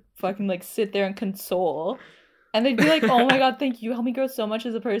had to fucking, like, sit there and console. And they'd be like, oh my god, thank you, you helped me grow so much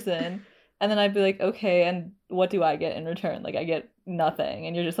as a person. And then I'd be like, okay, and what do I get in return? Like, I get nothing.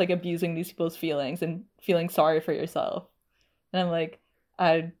 And you're just, like, abusing these people's feelings and feeling sorry for yourself. And I'm like,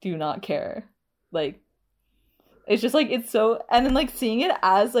 I do not care. Like, it's just, like, it's so... And then, like, seeing it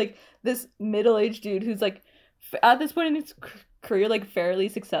as, like, this middle-aged dude who's, like, at this point in his career, like, fairly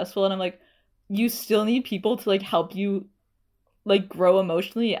successful. And I'm like, you still need people to, like, help you, like, grow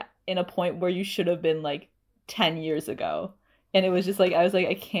emotionally in a point where you should have been, like, 10 years ago. And it was just like, I was like,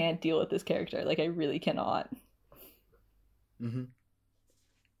 I can't deal with this character. Like, I really cannot. Mm-hmm.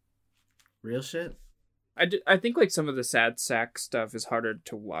 Real shit? I think, like, some of the sad sack stuff is harder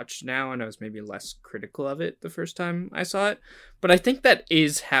to watch now, and I was maybe less critical of it the first time I saw it. But I think that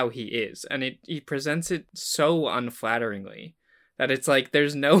is how he is, and he presents it so unflatteringly that it's like,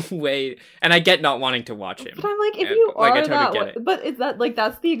 there's no way... And I get not wanting to watch him. But I'm like, if you are that way... But it's that, like,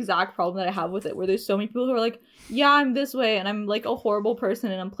 that's the exact problem that I have with it, where there's so many people who are like, yeah, I'm this way, and I'm, like, a horrible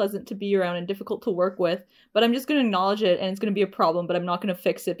person, and I'm pleasant to be around and difficult to work with, but I'm just going to acknowledge it, and it's going to be a problem, but I'm not going to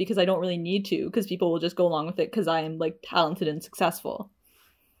fix it because I don't really need to, because people will just go along with it because I am, like, talented and successful.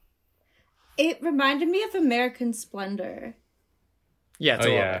 It reminded me of American Splendor. Yeah, it's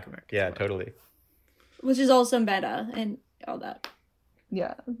like American Splendor. Totally. Which is also meta and all that.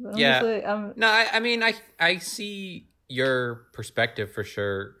 Yeah. No, I mean, I see your perspective for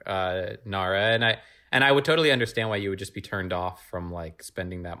sure, Nara, and I would totally understand why you would just be turned off from, like,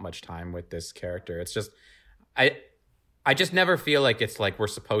 spending that much time with this character. It's just, I just never feel like it's like we're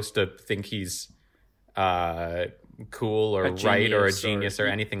supposed to think he's cool or right or a genius or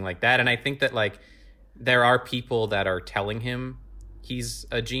anything like that. And I think that, like, there are people that are telling him he's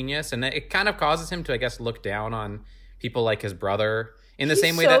a genius, and it kind of causes him to, I guess, look down on people like his brother in the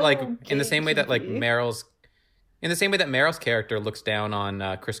same way that, like, Meryl's character looks down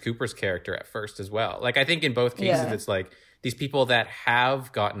on Chris Cooper's character at first as well. Like, I think in both cases, It's like these people that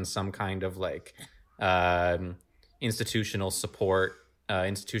have gotten some kind of, like, institutional support,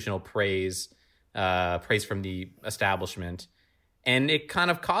 institutional praise from the establishment, and it kind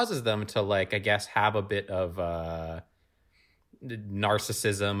of causes them to, like, I guess, have a bit of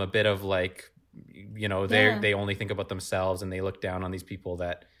narcissism, a bit of, like, you know, they only think about themselves, and they look down on these people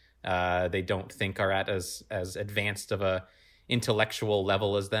that they don't think are at as advanced of a intellectual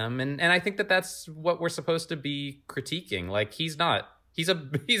level as them, and I think that that's what we're supposed to be critiquing. Like, he's not. He's a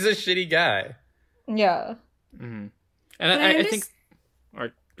shitty guy. Yeah. Mm-hmm. And I think.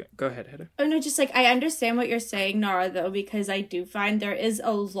 Or go ahead, Hedda. Oh no, just, like, I understand what you're saying, Nara, though, because I do find there is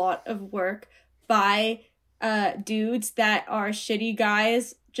a lot of work by dudes that are shitty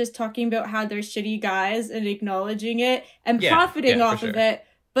guys just talking about how they're shitty guys and acknowledging it and profiting off of it,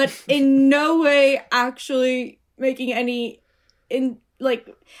 but in no way actually making any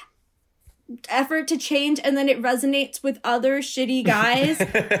effort to change, and then it resonates with other shitty guys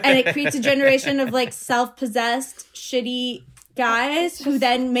and it creates a generation of like self-possessed shitty guys who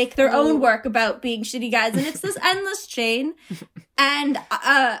then make their own work about being shitty guys, and it's this endless chain. And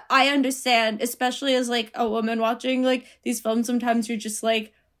I understand, especially as like a woman watching like these films, sometimes you're just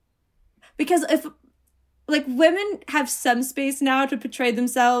like, because if like women have some space now to portray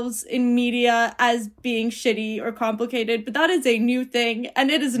themselves in media as being shitty or complicated, but that is a new thing and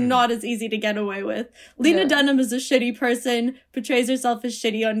it is not as easy to get away with. Lena Dunham is a shitty person, portrays herself as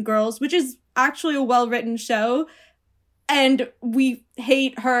shitty on Girls, which is actually a well-written show, and we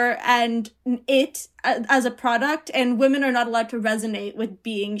hate her and it as a product, and women are not allowed to resonate with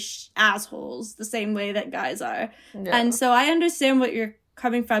being assholes the same way that guys are. And so I understand what you're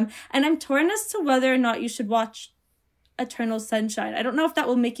coming from, and I'm torn as to whether or not you should watch Eternal Sunshine. I don't know if that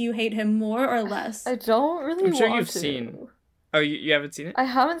will make you hate him more or less. I don't really I'm sure want you've to. seen. Oh, you haven't seen it? I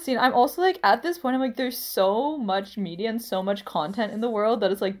haven't seen it. I'm also like, at this point, I'm like, there's so much media and so much content in the world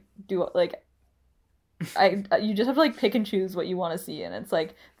that it's like, you just have to like pick and choose what you want to see, and it's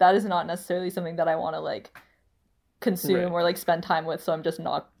like that is not necessarily something that I want to like consume or like spend time with, so I'm just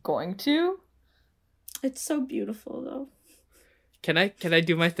not going to. It's so beautiful though. Can I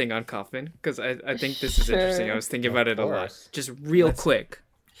do my thing on Kaufman? Because I think this is interesting. I was thinking about it a lot. Just real quick.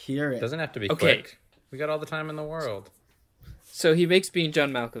 Hear it. Doesn't have to be quick. We got all the time in the world. So he makes Being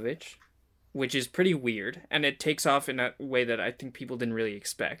John Malkovich, which is pretty weird, and it takes off in a way that I think people didn't really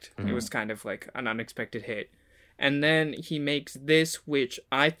expect. It was kind of like an unexpected hit. And then he makes this, which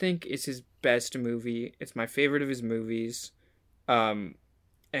I think is his best movie. It's my favorite of his movies. And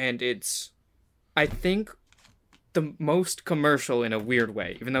it's, I think, the most commercial in a weird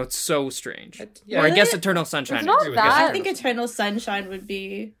way, even though it's so strange. Or I guess Eternal Sunshine. It's not is. that. I think Eternal Sunshine would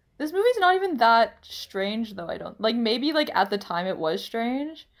be... This movie's not even that strange, though. I don't like. Maybe like at the time it was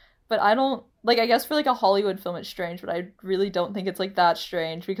strange, but I don't like. I guess for like a Hollywood film, it's strange, but I really don't think it's like that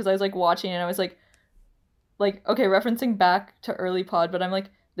strange, because I was like watching it and I was like okay, referencing back to early pod, but I'm like,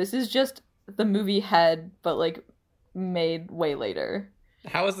 this is just the movie Head, but like made way later.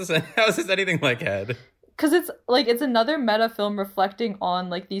 How is this anything like Head? Because it's like it's another meta film reflecting on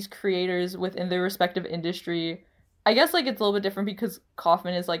like these creators within their respective industry. I guess like it's a little bit different because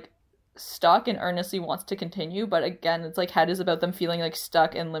Kaufman is like stuck and earnestly wants to continue, but again, it's like Head is about them feeling like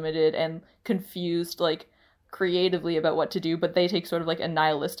stuck and limited and confused like creatively about what to do, but they take sort of like a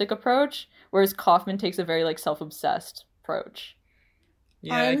nihilistic approach, whereas Kaufman takes a very like self-obsessed approach.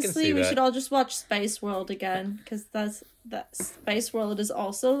 Yeah, honestly, we should all just watch Spice World again, because that Spice World is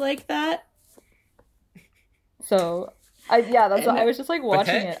also like that. So that's why I was just like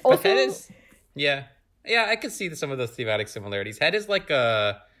watching it. Also, Head is, yeah, I could see some of those thematic similarities. Head is like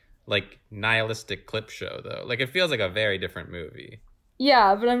a nihilistic clip show, though. Like, it feels like a very different movie.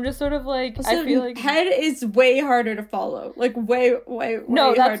 Yeah, but I'm just sort of like, also, I feel like Head is way harder to follow. Like way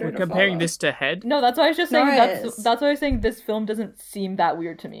no, that's harder to comparing follow. this to Head. No, that's why I was just saying No, that's why I was saying this film doesn't seem that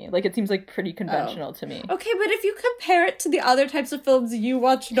weird to me. Like, it seems like pretty conventional to me. Okay, but if you compare it to the other types of films you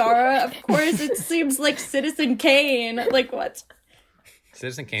watch, Nara, of course it seems like Citizen Kane. Like what?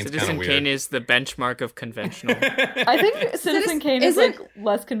 Citizen Kane's kind of Citizen weird. Kane is the benchmark of conventional. I think Citizen Kane is isn't- like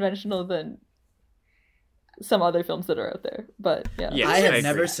less conventional than some other films that are out there. But yeah. Yes, I I have agree.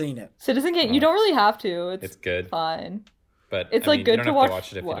 never seen it. Citizen Kane, you don't really have to. It's good, fine. but It's I like mean, good you don't to have watch, to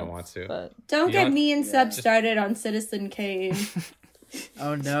watch it if you don't want to. But Don't You get don't- me and Seb just- started on Citizen Kane.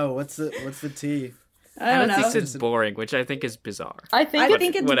 Oh no, what's the tea? I don't Alex know. thinks it's boring, which I think is bizarre. I think I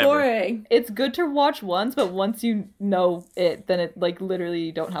think it's whatever. boring. it's good to watch once, but once you know it, then it like literally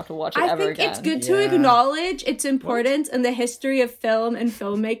you don't have to watch it I ever think again. it's good to Yeah. acknowledge its importance and the history of film and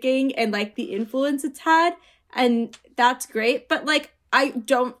filmmaking and like the influence it's had, and that's great. But like, I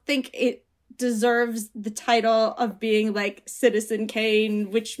don't think it deserves the title of being like Citizen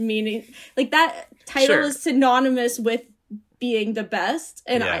Kane, which meaning like that title Sure. is synonymous with being the best,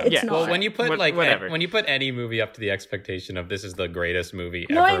 and it's Yeah. not. Well, when you put Whatever. when you put any movie up to the expectation of this is the greatest movie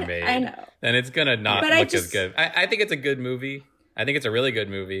No, ever I made, know. then it's gonna not But I look as just- good. I think it's a good movie. I think it's a really good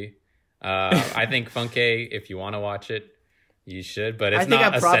movie. I think Funke, if you want to watch it, you should. But it's I think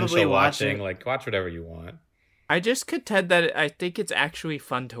not I'd probably essential watch watching. it. Like, watch whatever you want. I just contend that I think it's actually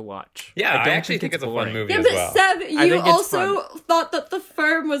fun to watch. Yeah, I don't actually think it's a fun boring. movie yeah, as but well. Seb, I you think it's also thought that The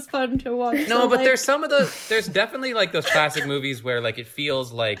Firm was fun to watch. No, so, but like, there's definitely like those classic movies where like it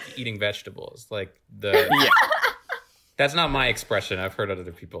feels like eating vegetables. Like the That's not my expression. I've heard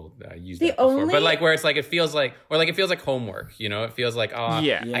other people use The that before. only- But like where it's like it feels like homework. You know, it feels like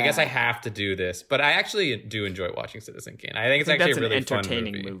Yeah. I guess I have to do this. But I actually do enjoy watching Citizen Kane. I think it's actually that's a really an fun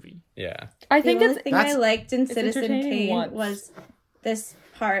entertaining movie. Yeah. I The think only it's thing I that's- liked in Citizen entertaining Kane once. was this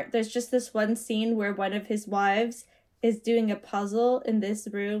part. There's just this one scene where one of his wives is doing a puzzle in this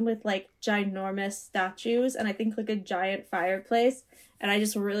room with like ginormous statues and I think like a giant fireplace. And I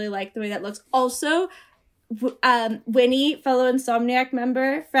just really like the way that looks. Also, Winnie, fellow Insomniac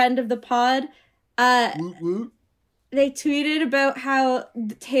member, friend of the pod, Woot woot. they tweeted about how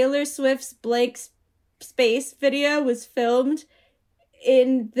Taylor Swift's Blank Space video was filmed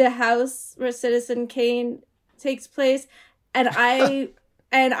in the house where Citizen Kane takes place, and I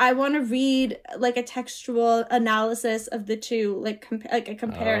want to read like a textual analysis of the two, like like a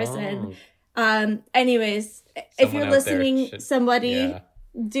comparison. Anyways, if Someone you're out there listening, should- somebody Yeah.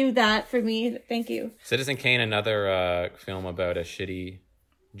 do that for me. Thank you. Citizen Kane, another film about a shitty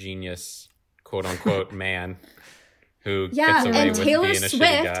genius, quote unquote, man who Yeah, gets away and with Taylor being a shitty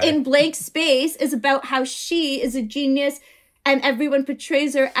Swift guy. in Blank Space is about how she is a genius and everyone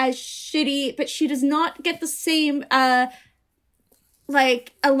portrays her as shitty, but she does not get the same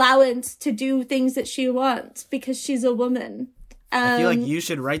like allowance to do things that she wants because she's a woman. I feel like you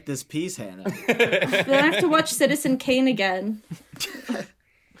should write this piece, Hannah. Then I have to watch Citizen Kane again. Can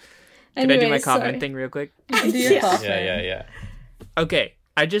I do my Anyways, comment sorry. thing real quick? do your Yeah. comment. Yeah. Okay,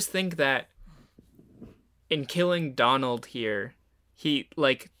 I just think that in killing Donald here, he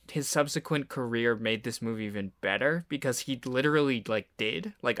like his subsequent career made this movie even better because he literally like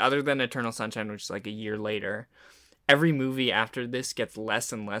did like other than Eternal Sunshine, which is like a year later. Every movie after this gets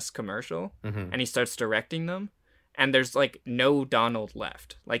less and less commercial, and he starts directing them. And there's like no Donald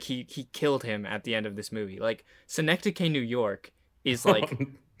left. Like he killed him at the end of this movie. Like Synecdoche, New York is like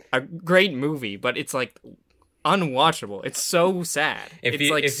a great movie, but it's like unwatchable. It's so sad.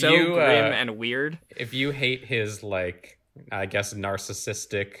 It's like so grim and weird. If you hate his like, I guess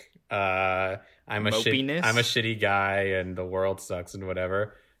narcissistic, I'm a Mopiness? I'm a shitty guy and the world sucks and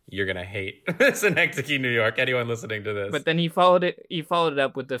whatever, you're gonna hate Synecdoche, New York. Anyone listening to this? But then he followed it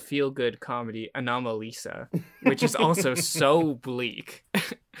up with the feel good comedy Anomalisa, which is also so bleak.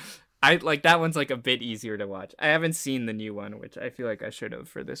 I like that one's like a bit easier to watch. I haven't seen the new one, which I feel like I should have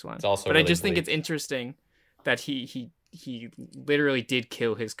for this one. It's also but I really just think bleak. it's interesting that he literally did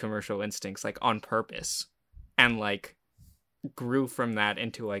kill his commercial instincts like on purpose and like grew from that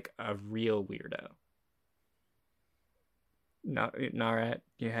into like a real weirdo. No, Narat,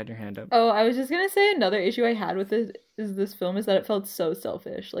 you had your hand up. Oh, I was just gonna say another issue I had with this film is that it felt so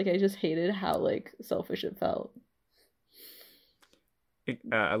selfish. Like I just hated how like selfish it felt.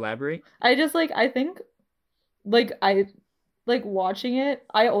 Elaborate. I just like I think like I like watching it.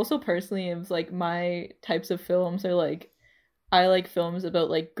 I also personally am like my types of films are like I like films about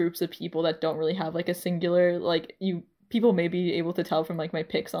like groups of people that don't really have like a singular like people may be able to tell from like my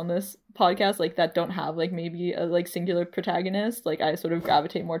picks on this podcast like that don't have like maybe a like singular protagonist. Like I sort of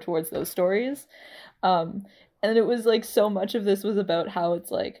gravitate more towards those stories. And it was like so much of this was about how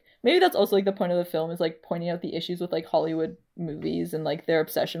it's like maybe that's also like the point of the film is like pointing out the issues with like Hollywood movies and like their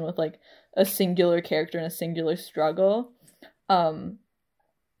obsession with like a singular character and a singular struggle. But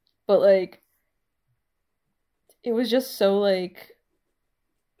like it was just so like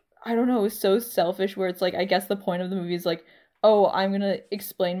I don't know, it was so selfish where it's like I guess the point of the movie is like, oh, I'm gonna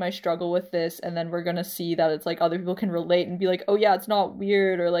explain my struggle with this and then we're gonna see that it's like other people can relate and be like, oh yeah, it's not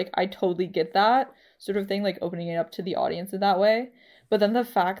weird or like I totally get that sort of thing, like opening it up to the audience in that way. But then the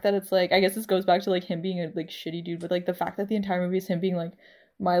fact that it's like I guess this goes back to like him being a like shitty dude, but like the fact that the entire movie is him being like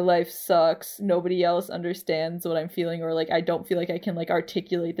my life sucks, nobody else understands what I'm feeling, or like I don't feel like I can like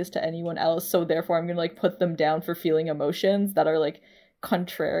articulate this to anyone else, so therefore I'm gonna like put them down for feeling emotions that are like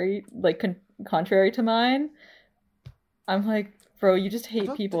contrary to mine. I'm like, bro, you just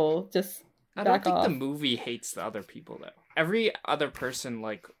hate people. Just I don't back think off. the movie hates the other people though. Every other person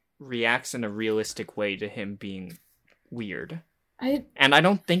like reacts in a realistic way to him being weird. And I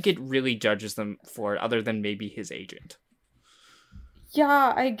don't think it really judges them for it other than maybe his agent.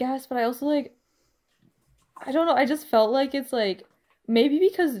 Yeah, I guess, but I also like I don't know, I just felt like it's like maybe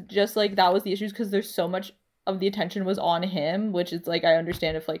because just like that was the issues because there's so much of the attention was on him, which is like I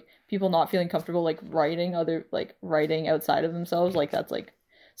understand if like people not feeling comfortable like writing outside of themselves, like that's like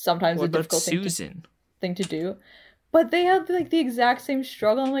sometimes What a about difficult Susan? thing to do. But they had like the exact same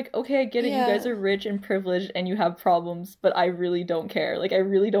struggle. I'm like, okay, I get it. Yeah. You guys are rich and privileged and you have problems, but I really don't care. Like I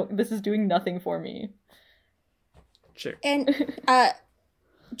really don't. This is doing nothing for me. Sure. And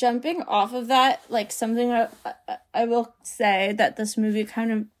jumping off of that, like something I will say that this movie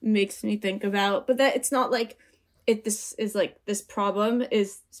kind of makes me think about, but that it's not like this is like this problem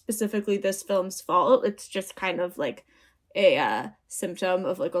is specifically this film's fault. It's just kind of like a symptom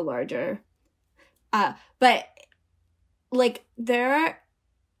of like a larger but like there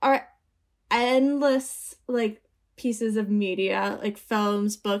are endless like pieces of media, like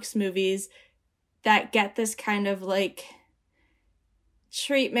films, books, movies that get this kind of like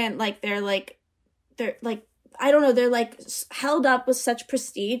treatment, like they're like I don't know, they're like held up with such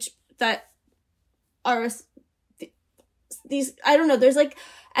prestige that are these, I don't know, there's like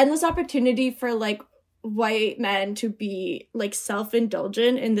endless opportunity for like white men to be like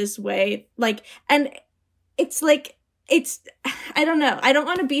self-indulgent in this way, like, and it's like, it's, I don't know, I don't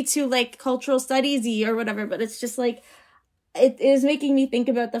want to be too like cultural studies-y or whatever, but it's just like it is making me think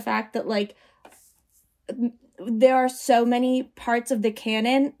about the fact that like there are so many parts of the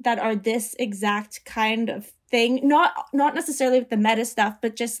canon that are this exact kind of thing, not necessarily with the meta stuff,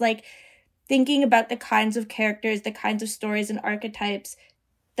 but just like thinking about the kinds of characters, the kinds of stories and archetypes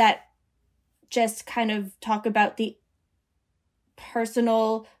that just kind of talk about the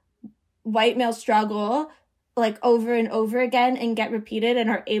personal white male struggle like over and over again and get repeated and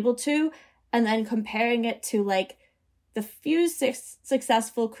are able to, and then comparing it to like the few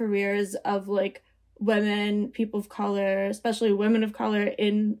successful careers of like women, people of color, especially women of color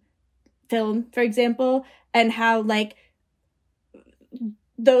in film, for example, and how like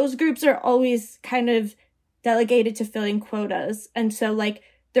those groups are always kind of delegated to filling quotas. And so like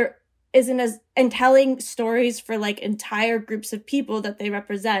there isn't as, and telling stories for like entire groups of people that they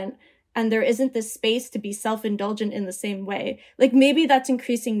represent, and there isn't this space to be self-indulgent in the same way. Like maybe that's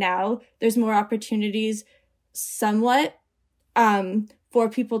increasing now. There's more opportunities somewhat for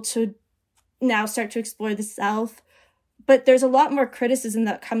people to now start to explore the self, but there's a lot more criticism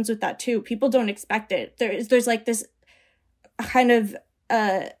that comes with that too. People don't expect it. There's like this kind of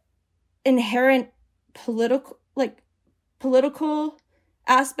inherent political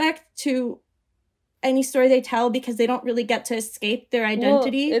aspect to any story they tell because they don't really get to escape their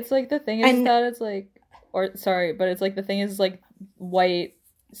identity. Well, it's like the thing is that it's like, or sorry, but it's like the thing is like white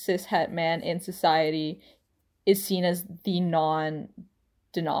cishet man in society is seen as the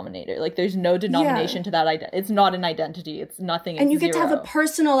non-denominator. Like there's no denomination to that identity. It's not an identity. It's nothing. And you get to have a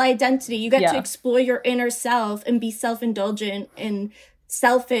personal identity. You get to explore your inner self and be self-indulgent and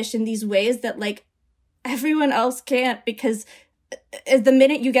selfish in these ways that like everyone else can't, because the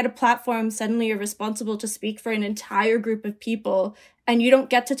minute you get a platform, suddenly you're responsible to speak for an entire group of people, and you don't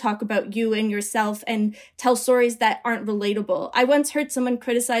get to talk about you and yourself and tell stories that aren't relatable. I once heard someone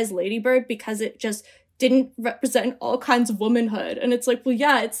criticize Lady Bird because it just didn't represent all kinds of womanhood. And it's like, well,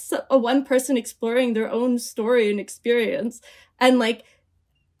 yeah, it's a one person exploring their own story and experience. And like,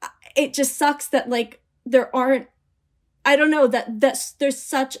 it just sucks that like there aren't, I don't know, that there's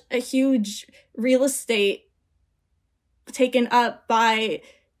such a huge real estate taken up by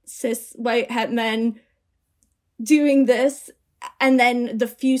cis white het men doing this, and then the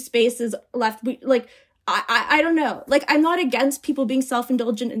few spaces left, I don't know, like I'm not against people being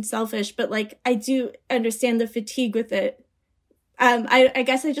self-indulgent and selfish, but like I do understand the fatigue with it. I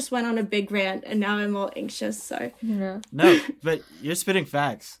guess I just went on a big rant and now I'm all anxious, so yeah. No, but you're spitting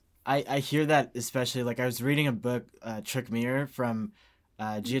facts. I hear that, especially like I was reading a book, Trick Mirror, from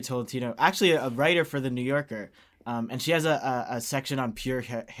Gia Tolentino, actually a writer for the New Yorker. And she has a section on pure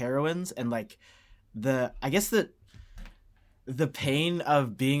heroines, and like I guess the pain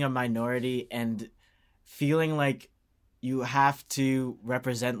of being a minority and feeling like you have to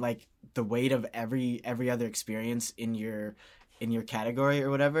represent like the weight of every other experience in your category or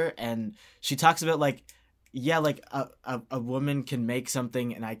whatever. And she talks about like, yeah, like a woman can make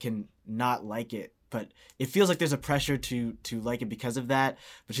something and I can not like it, but it feels like there's a pressure to like it because of that.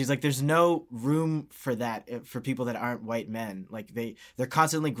 But she's like, there's no room for that for people that aren't white men. Like they're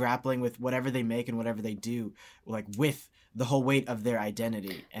constantly grappling with whatever they make and whatever they do, like with the whole weight of their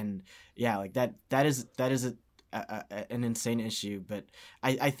identity. And yeah, like that is an insane issue. But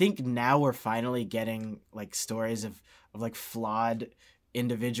I think now we're finally getting like stories of like flawed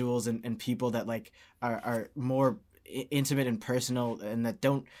individuals and people that like are more intimate and personal, and that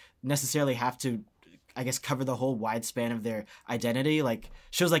don't necessarily have to, I guess, cover the whole wide span of their identity. Like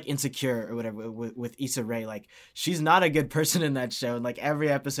shows like Insecure or whatever with Issa Rae, like she's not a good person in that show, and like every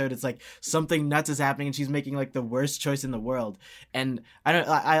episode it's like something nuts is happening and she's making like the worst choice in the world. And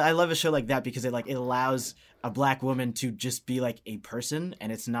I love a show like that because it allows a black woman to just be like a person,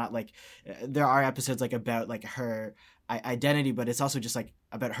 and it's not like there are episodes like about like her identity, but it's also just like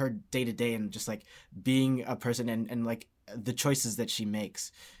about her day to day and just like being a person and like the choices that she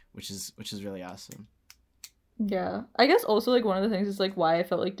makes, which is really awesome. Yeah, I guess also like one of the things is like why I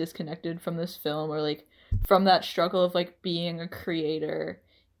felt like disconnected from this film, or like from that struggle of like being a creator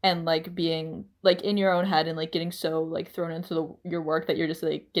and like being like in your own head and like getting so like thrown into your work that you're just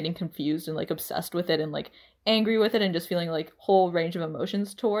like getting confused and like obsessed with it and like angry with it and just feeling like whole range of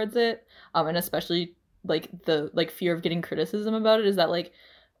emotions towards it, and especially like the like fear of getting criticism about it. Is that like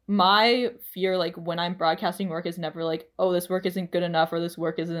my fear, like when I'm broadcasting work, is never like, oh, this work isn't good enough, or this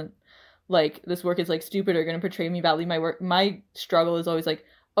work is like stupid or gonna portray me badly. My struggle is always like,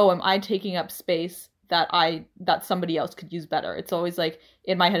 oh, am I taking up space that somebody else could use better? It's always like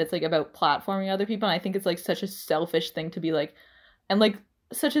in my head it's like about platforming other people, and I think it's like such a selfish thing to be like, and like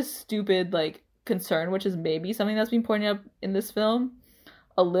such a stupid like concern, which is maybe something that's been pointed out in this film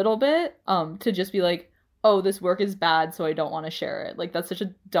a little bit, to just be like, oh, this work is bad so I don't want to share it. Like that's such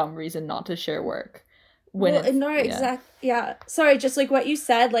a dumb reason not to share work. Sorry, just like what you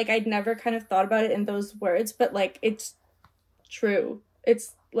said, like I'd never kind of thought about it in those words, but like it's true.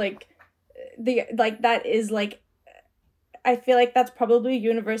 It's like that is like, I feel like that's probably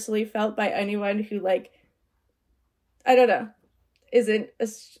universally felt by anyone who like, I don't know, isn't a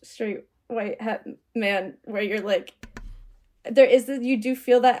straight white man, where you're like, you do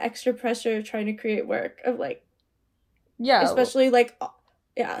feel that extra pressure of trying to create work of like, yeah, especially like,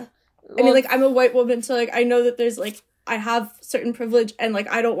 yeah. I mean, like, I'm a white woman, so, like, I know that there's, like, I have certain privilege, and, like,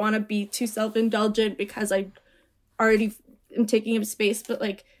 I don't want to be too self-indulgent because I already am taking up space, but,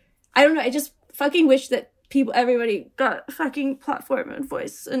 like, I don't know, I just fucking wish that everybody got a fucking platform and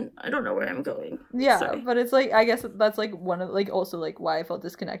voice, and I don't know where I'm going. Yeah, Sorry. but it's, like, I guess that's, like, one of, like, also, like, why I felt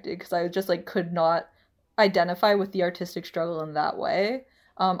disconnected, because I just, like, could not identify with the artistic struggle in that way.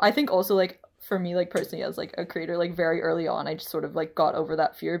 I think also, like, for me, like, personally, as, like, a creator, like, very early on, I just sort of, like, got over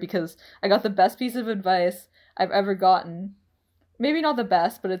that fear, because I got the best piece of advice I've ever gotten. Maybe not the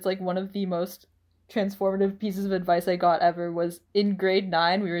best, but it's, like, one of the most transformative pieces of advice I got ever was in grade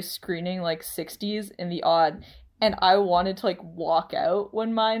 9, we were screening, like, 60s in the Odd, and I wanted to, like, walk out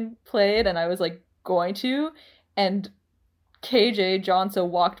when mine played, and I was, like, going to, and KJ Johnson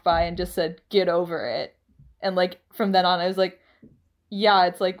walked by and just said, get over it. And, like, from then on, I was, like, yeah,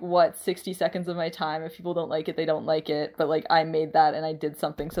 it's like, what, 60 seconds of my time. If people don't like it, they don't like it. But, like, I made that and I did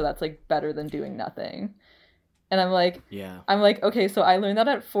something, so that's, like, better than doing nothing. And I'm like, okay, so I learned that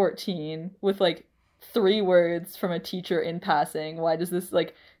at 14 with, like, 3 words from a teacher in passing. Why does this,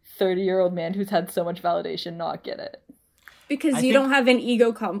 like, 30-year-old man who's had so much validation not get it? Because you don't have an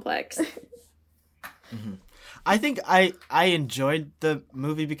ego complex. Mm-hmm. I think I enjoyed the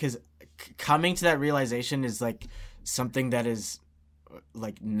movie because coming to that realization is, like, something that is,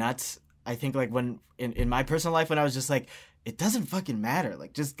 like, nuts. I think, like, when in my personal life, when I was just like, it doesn't fucking matter,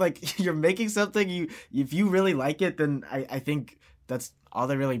 like, just like you're making something, if you really like it, then I think that's all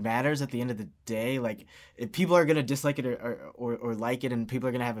that really matters at the end of the day. Like, if people are gonna dislike it or like it, and people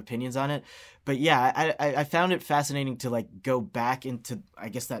are gonna have opinions on it. But yeah, I found it fascinating to, like, go back into, I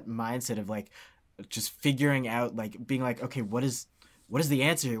guess, that mindset of, like, just figuring out, like, being like, okay, what is the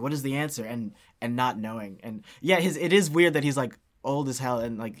answer here? What is the answer? And not knowing. And yeah, it is weird that he's, like, old as hell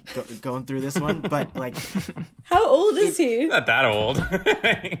and, like, going through this one, but, like, how old is he? Not that old.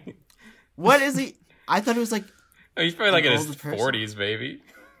 What is he? I thought it was, like, he's probably, like, in his person. 40s, maybe.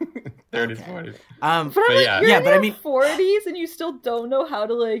 30s, Okay. 40s. But yeah. You're but I mean, 40s and you still don't know how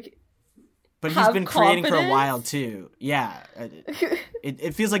to, like, but he's have been creating for a confidence? while too. Yeah,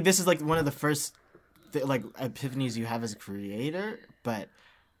 it feels like this is, like, one of the first like, epiphanies you have as a creator, but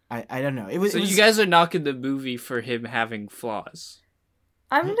I don't know. It was. You guys are knocking the movie for him having flaws.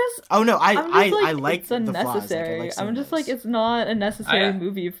 I'm just. Oh no, I like it's the flaws. unnecessary. Like, I'm just like, it's not a necessary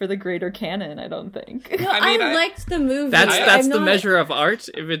movie for the greater canon. I don't think. No, I liked the movie. That's the measure of art.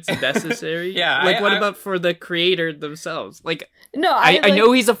 If it's necessary. Yeah. Like, what about for the creator themselves? Like, no, I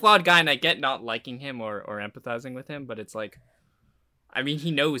know he's a flawed guy, and I get not liking him or empathizing with him, but it's like, I mean,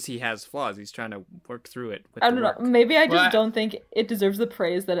 he knows he has flaws. He's trying to work through it. I don't know. Maybe I just don't think it deserves the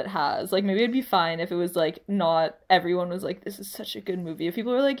praise that it has. Like, maybe it'd be fine if it was, like, not everyone was like, this is such a good movie. If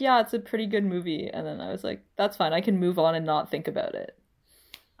people were like, yeah, it's a pretty good movie. And then I was like, that's fine. I can move on and not think about it.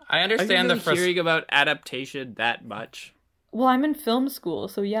 I understand the hearing about adaptation that much. Well, I'm in film school,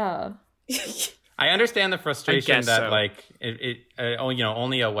 so yeah. I understand the frustration that, so. Like,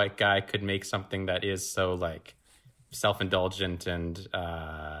 only a white guy could make something that is so, like, self-indulgent and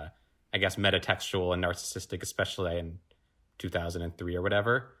I guess metatextual and narcissistic, especially in 2003 or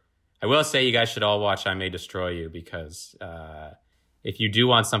whatever. I will say you guys should all watch I May Destroy You, because if you do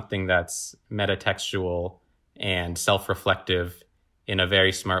want something that's metatextual and self-reflective in a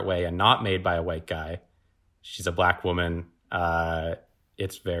very smart way and not made by a white guy, she's a black woman,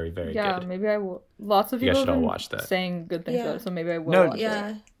 it's very, very good. Yeah, maybe I will. Lots of people should have all been watch that. saying good things about it, so maybe I will watch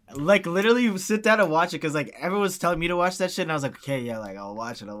it. like literally sit down and watch it because like everyone was telling me to watch that shit, and I was like, okay, yeah, like I'll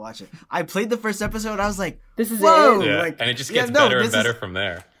watch it. I played the first episode, and I was like, This is whoa, it. Yeah, like, and it just yeah, gets no, better and this better is- from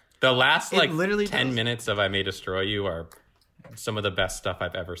there. The last It like literally 10 does. minutes of I May Destroy You are some of the best stuff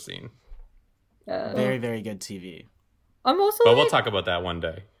I've ever seen. Yeah. Very, very good TV. I'm also But like, we'll talk about that one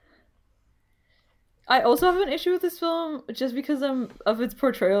day. I also have an issue with this film just because of its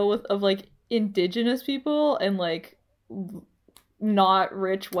portrayal of like indigenous people and like not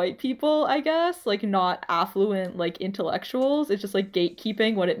rich white people, I guess, like not affluent like intellectuals. It's just like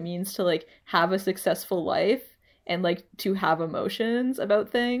gatekeeping what it means to like have a successful life and like to have emotions about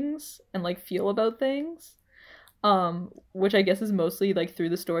things and like feel about things. Which I guess is mostly like through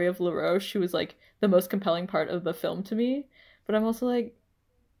the story of LaRoche, who was like the most compelling part of the film to me. But I'm also like,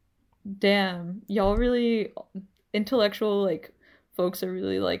 damn, y'all really intellectual like folks are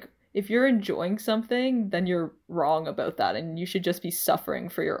really like, if you're enjoying something, then you're wrong about that, and you should just be suffering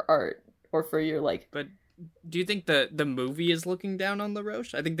for your art or for your like. But do you think the movie is looking down on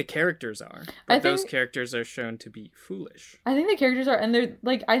LaRoche? I think the characters are. I But those think- characters are shown to be foolish. I think the characters are, and they're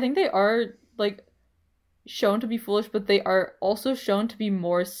like, I think they are like shown to be foolish, but they are also shown to be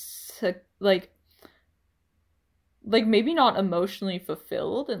more like maybe not emotionally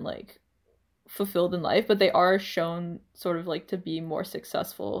fulfilled and like fulfilled in life, but they are shown sort of like to be more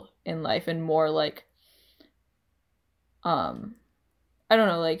successful in life and more like I don't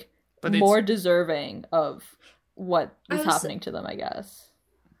know, like But it's- more deserving of what I is was- happening to them, I guess.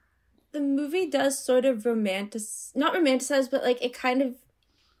 The movie does sort of not romanticize, but like it kind of,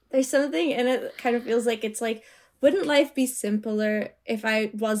 there's something in it that kind of feels like it's like, wouldn't life be simpler if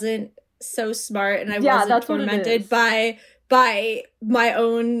I wasn't so smart and I Yeah, wasn't that's what it tormented is. by my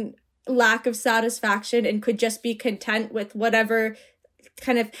own lack of satisfaction and could just be content with whatever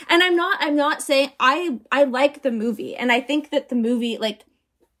kind of, and I'm not saying I like the movie, and I think that the movie like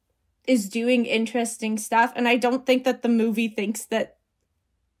is doing interesting stuff, and I don't think that the movie thinks that,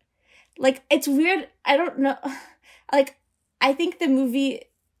 like, it's weird. I don't know. Like, I think the movie,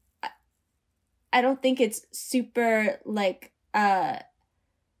 I don't think it's super, like, what's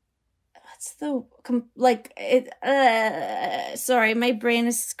the, like, it, sorry, my brain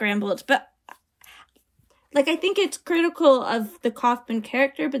is scrambled, but, like, I think it's critical of the Kaufman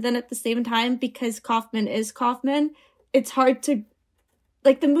character, but then at the same time, because Kaufman is Kaufman, it's hard to,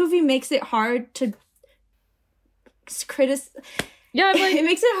 like, the movie makes it hard to criticize. Yeah, I'm like, It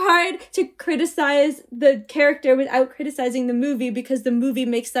makes it hard to criticize the character without criticizing the movie, because the movie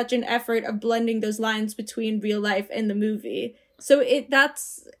makes such an effort of blending those lines between real life and the movie. So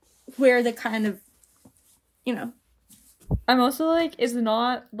that's where the kind of, you know. I'm also like, it's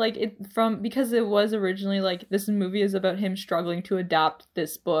not like it from, because it was originally like this movie is about him struggling to adapt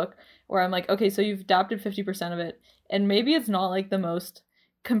this book, where I'm like, okay, so you've adapted 50% of it, and maybe it's not like the most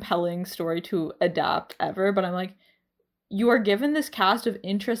compelling story to adapt ever, but I'm like, you are given this cast of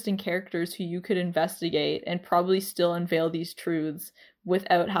interesting characters who you could investigate and probably still unveil these truths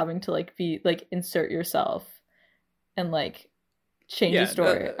without having to like be like insert yourself and like change Yeah, the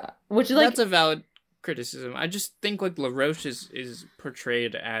story, which is like, That's a valid criticism. I just think like LaRoche is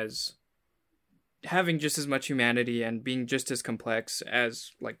portrayed as having just as much humanity and being just as complex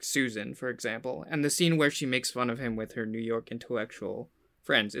as like Susan, for example. And the scene where she makes fun of him with her New York intellectual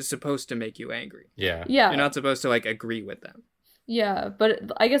friends is supposed to make you angry. Yeah. yeah, You're not supposed to like agree with them. yeah, but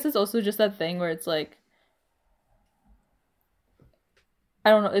I guess it's also just that thing where it's like, I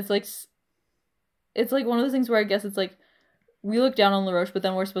don't know, it's like one of those things where I guess it's like we look down on LaRoche, but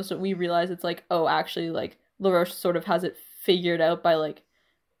then we realize it's like, oh, actually, like LaRoche sort of has it figured out by like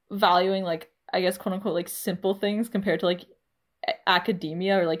valuing like, I guess, quote unquote, like simple things compared to like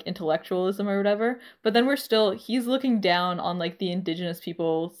academia or like intellectualism or whatever. But then he's looking down on like the indigenous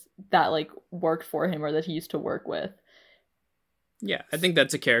people that like worked for him or that he used to work with. Yeah, I think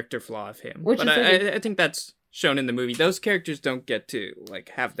that's a character flaw of him. Which but is like I think that's shown in the movie. Those characters don't get to like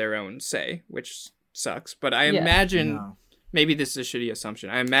have their own say, which sucks. But I Yeah. imagine No. maybe this is a shitty assumption.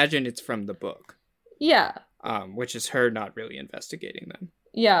 I imagine it's from the book, Yeah. which is her not really investigating them.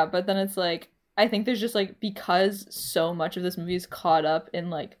 Yeah, but then it's like, I think there's just like, because so much of this movie is caught up in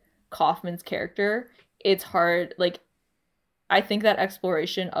like Kaufman's character, it's hard, like, I think that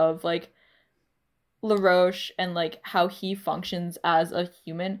exploration of like LaRoche and like how he functions as a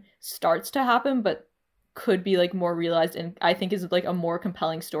human starts to happen, but could be like more realized, and I think is like a more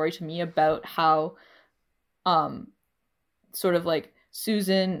compelling story to me about how sort of like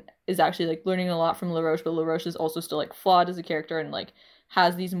Susan is actually like learning a lot from LaRoche, but LaRoche is also still like flawed as a character and like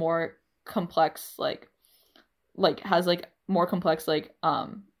has these more complex like has like more complex like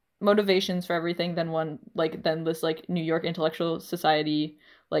motivations for everything than than this like New York intellectual society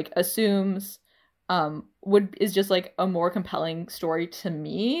like assumes is just like a more compelling story to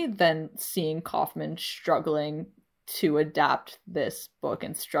me than seeing Kaufman struggling to adapt this book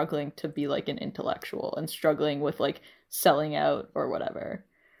and struggling to be like an intellectual and struggling with like selling out or whatever.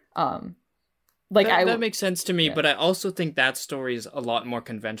 Like that makes sense to me, yeah. but I also think that story is a lot more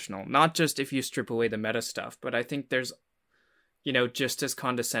conventional. Not just if you strip away the meta stuff, but I think there's, you know, just as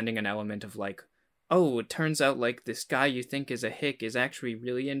condescending an element of like, oh, it turns out like this guy you think is a hick is actually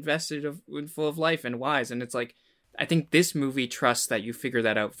really invested full of life and wise, and it's like, I think this movie trusts that you figure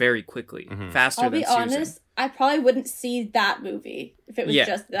that out very quickly, faster I'll than be Susan. honest, I probably wouldn't see that movie if it was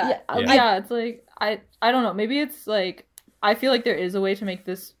just that. Yeah, it's like I don't know. Maybe it's like I feel like there is a way to make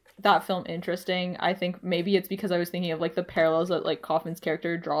that film interesting. I think maybe it's because I was thinking of like the parallels that like Kaufman's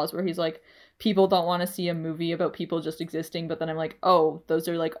character draws, where he's like, people don't want to see a movie about people just existing, but then I'm like, oh, those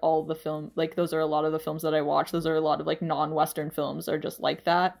are like all the film, like those are a lot of the films that I watch. Those are a lot of like non-Western films are just like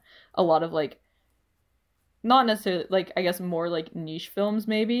that. A lot of like, not necessarily like, I guess more like niche films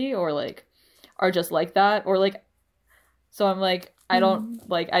maybe, or like are just like that, or like, so I'm like, I don't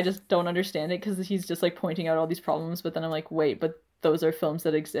like, I just don't understand it because he's just like pointing out all these problems, but then I'm like, wait, but those are films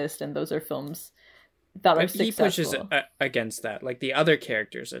that exist and those are films that are successful. He pushes against that. Like the other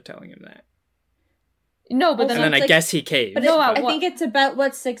characters are telling him that. No, but then I guess he caved. But I think it's about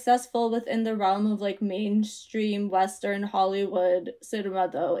what's successful within the realm of like mainstream Western Hollywood cinema,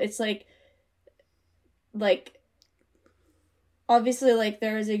 though. It's like obviously like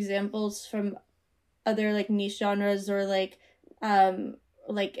there's examples from other like niche genres or like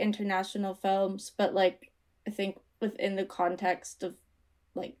international films, but like I think within the context of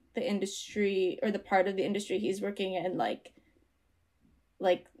like the industry or the part of the industry he's working in,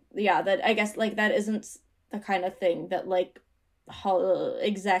 yeah, that I guess like that isn't the kind of thing that like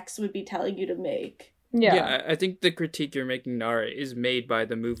execs would be telling you to make. Yeah, I think the critique you're making, Nara, is made by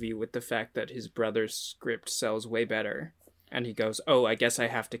the movie with the fact that his brother's script sells way better. And he goes, oh, I guess I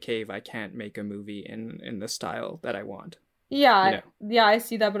have to cave. I can't make a movie in the style that I want. Yeah, yeah, I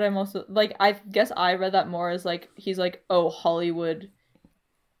see that, but I'm also, like, I guess I read that more as, like, he's like, oh, Hollywood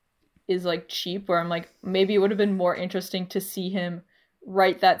is, like, cheap, where I'm like, maybe it would have been more interesting to see him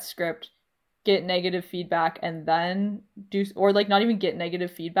write that script, get negative feedback, and then or, like, not even get negative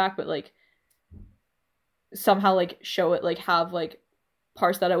feedback, but, like, somehow, like, show it, like, have, like,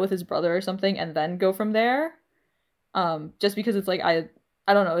 parse that out with his brother or something, and then go from there. Just because it's, like, I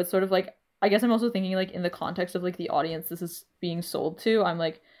don't know, it's sort of, like, I guess I'm also thinking, like, in the context of, like, the audience this is being sold to, I'm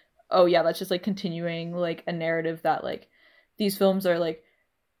like, oh, yeah, that's just, like, continuing, like, a narrative that, like, these films are, like,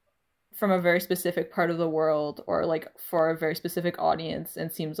 from a very specific part of the world or, like, for a very specific audience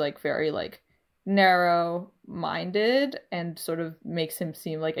and seems, like, very, like, narrow-minded and sort of makes him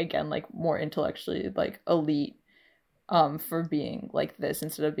seem, like, again, like, more intellectually, like, elite for being, like, this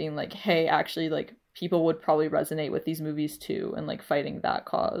instead of being, like, hey, actually, like, people would probably resonate with these movies, too, and, like, fighting that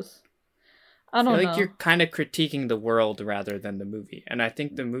cause. I don't know. Like you're kind of critiquing the world rather than the movie. And I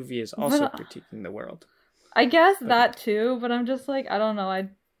think the movie is also critiquing the world. I guess that too, but I'm just like, I don't know.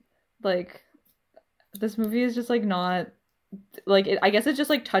 This movie is just like not, like, I guess it just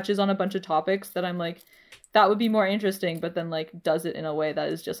like touches on a bunch of topics that I'm like, that would be more interesting, but then like does it in a way that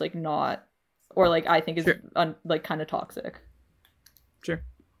is just like not, or like I think is like kind of toxic. Sure.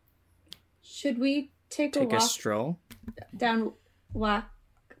 Should we take a stroll down Whack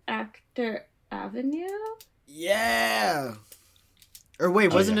Actor Avenue? Yeah. Or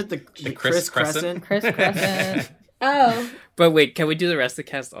wait, wasn't it the Chris Crescent? Chris Crescent. Oh. But wait, can we do the rest of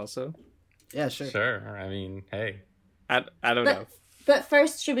the cast also? Yeah, sure. Sure. I mean, hey. I don't know. But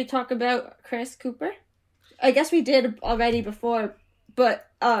first, should we talk about Chris Cooper? I guess we did already before, but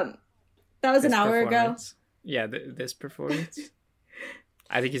that was an hour ago. Yeah, this performance.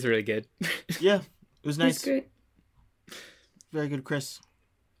 I think he's really good. Yeah, it was nice. He's great. Very good, Chris.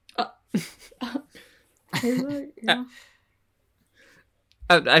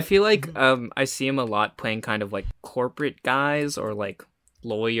 I feel like I see him a lot playing kind of like corporate guys or like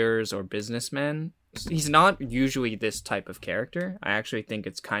lawyers or businessmen. He's not usually this type of character. I actually think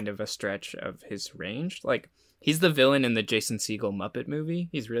it's kind of a stretch of his range. Like, he's the villain in the Jason Segel Muppet movie.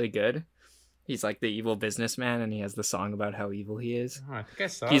 He's really good. He's like the evil businessman, and he has the song about how evil he is. Oh, I think I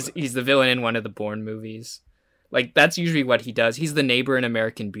saw He's the villain in one of the Bourne movies. Like, that's usually what he does. He's the neighbor in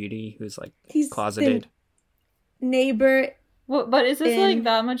American Beauty who's like closeted. Neighbor. Well, but is this like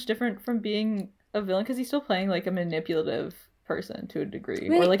that much different from being a villain? Because he's still playing like a manipulative person to a degree,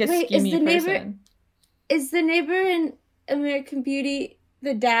 or like a scheming person. Is the neighbor in American Beauty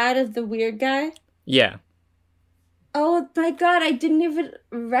the dad of the weird guy? Yeah. Oh my god, I didn't even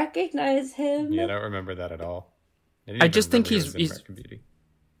recognize him. Yeah, I don't remember that at all. I just think he's American Beauty.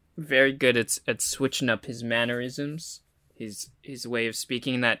 very good at switching up his mannerisms, his way of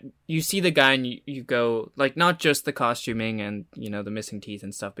speaking. That you see the guy and you go like, not just the costuming and the missing teeth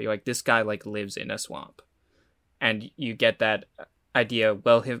and stuff, but you're like, this guy like lives in a swamp, and you get that idea.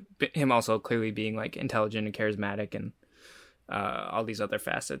 Well, him also clearly being like intelligent and charismatic and all these other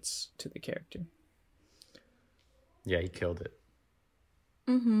facets to the character. Yeah, he killed it.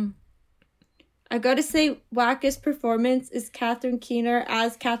 Mm-hmm. I gotta say, wackest performance is Catherine Keener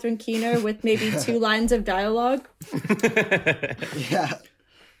as Catherine Keener with maybe 2 lines of dialogue. Yeah.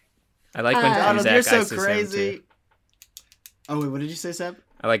 I like when Donald, Cusack you're so ices him crazy. too. Oh wait, what did you say, Seb?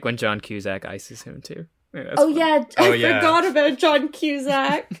 I like when John Cusack ices him too. Yeah, that's Oh fun. yeah, Oh, I yeah. forgot about John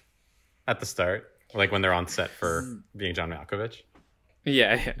Cusack. At the start, like when they're on set for being John Malkovich.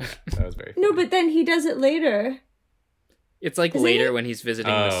 Yeah. That was very No, funny. but then he does it later. It's like Isn't later it? when he's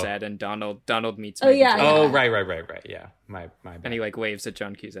visiting the Oh. set and Donald meets Oh, Megan yeah, Trainor, Oh, right. Yeah, my bad. and he like waves at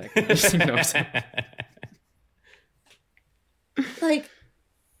John Cusack. Just ignores him. Like,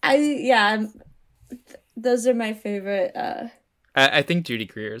 those are my favorite. I think Judy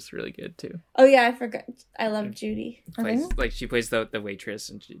Greer is really good too. Oh yeah, I forgot. I love Judy. She plays the waitress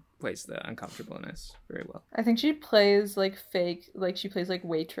and she plays the uncomfortableness very well. I think she plays like fake, like she plays like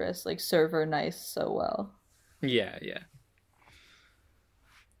waitress, like server nice so well. Yeah.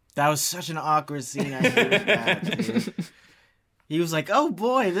 That was such an awkward scene. I hated that, dude. He was like, "Oh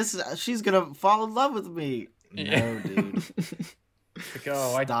boy, she's gonna fall in love with me." No, dude. Like,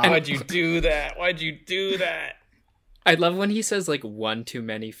 oh, Stop. why'd you do that? Why'd you do that? I love when he says like one too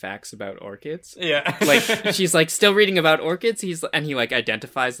many facts about orchids. Yeah. Like she's like still reading about orchids. He like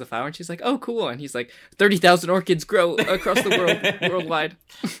identifies the flower and she's like, "Oh, cool." And he's like, 30,000 orchids grow across the world worldwide.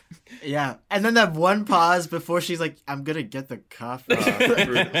 Yeah, and then that one pause before she's like, "I'm gonna get the cuff."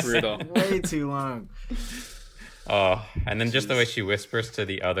 Brutal. Way too long. Oh, and then just the way she whispers to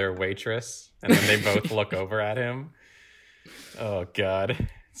the other waitress, and then they both look over at him. Oh God,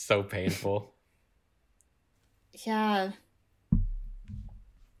 it's so painful. Yeah.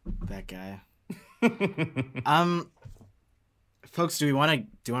 That guy. Folks, do we want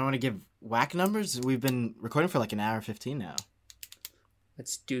to give whack numbers? We've been recording for like an hour 15 now.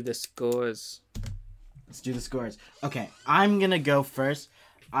 Let's do the scores. Let's do the scores. Okay, I'm gonna go first.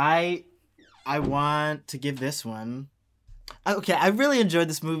 I want to give this one. Okay, I really enjoyed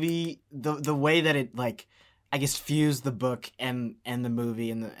this movie. The way that it like, I guess, fused the book and the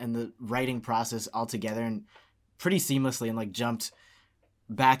movie and the writing process all together and pretty seamlessly and like jumped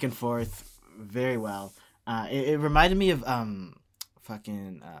back and forth very well. It reminded me of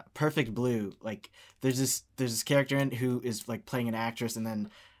Perfect Blue. Like there's this character in who is like playing an actress and then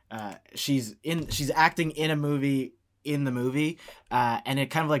she's acting in a movie in the movie, and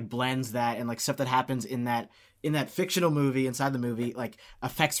it kind of like blends that and like stuff that happens in that fictional movie inside the movie like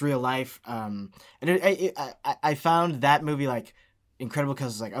affects real life. And I found that movie like incredible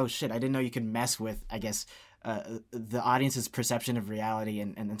because it's like, oh shit, I didn't know you could mess with, I guess, the audience's perception of reality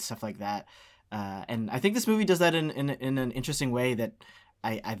and stuff like that. And I think this movie does that in an interesting way that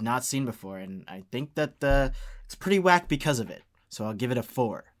I've not seen before, and I think that it's pretty whack because of it. So I'll give it a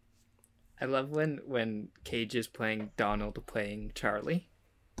 4. I love when Cage is playing Donald playing Charlie.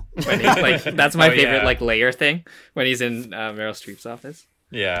 When he's like, that's my favorite yeah. like layer thing when he's in Meryl Streep's office.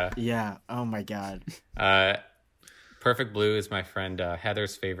 Yeah. Yeah. Oh my god. Perfect Blue is my friend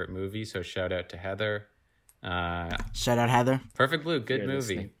Heather's favorite movie, so shout out to Heather. Shout out Heather. Perfect Blue, good You're movie.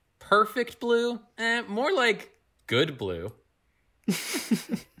 listening. Perfect Blue, more like good blue.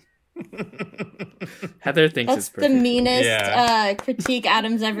 Heather thinks That's it's the perfect. meanest Yeah. critique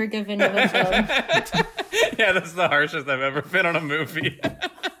Adam's ever given of a film. Yeah, that's the harshest I've ever been on a movie.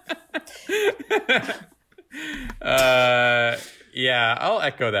 Yeah, I'll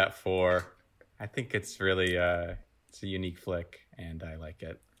echo that 4. I think it's really it's a unique flick, and I like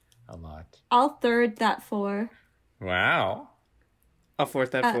it a lot. I'll third that 4. Wow. I'll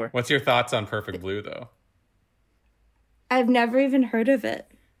fourth that 4. What's your thoughts on Perfect Blue, though? I've never even heard of it.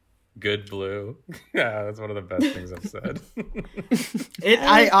 Good blue. Yeah, that's one of the best things I've said.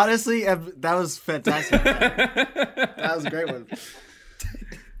 I honestly that was fantastic. That was a great one.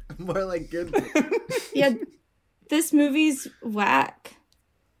 More like good. Yeah, this movie's whack.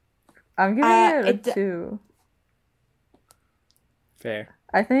 I'm giving it a 2. Fair.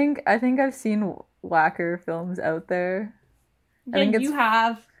 I think I've seen whacker films out there. I think And you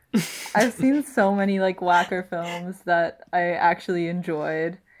have. I've seen so many like whacker films that I actually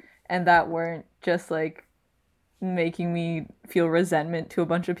enjoyed and that weren't just like making me feel resentment to a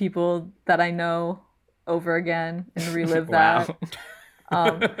bunch of people that I know over again and relive Wow.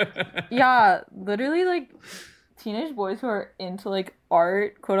 that. Yeah, literally like teenage boys who are into like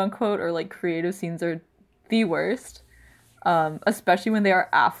art, quote unquote, or like creative scenes are the worst. Especially when they are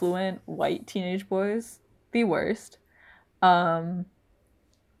affluent white teenage boys, the worst. And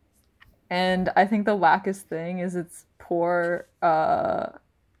I think the wackest thing is its poor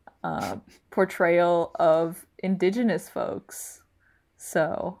portrayal of indigenous folks.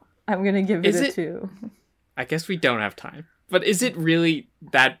 So I'm gonna give it a 2. I guess we don't have time. But is it really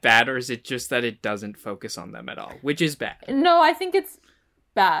that bad, or is it just that it doesn't focus on them at all? Which is bad. No, I think it's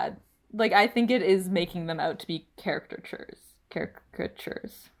bad. Like, I think it is making them out to be caricatures.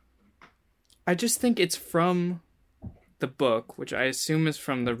 I just think it's from the book, which I assume is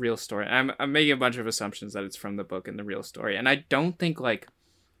from the real story. I'm making a bunch of assumptions that it's from the book and the real story. And I don't think, like,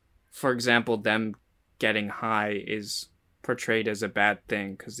 for example, them getting high is portrayed as a bad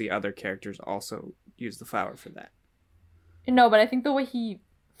thing because the other characters also use the flower for that. No, but I think the way he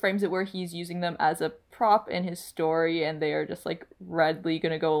frames it, where he's using them as a prop in his story and they are just like readily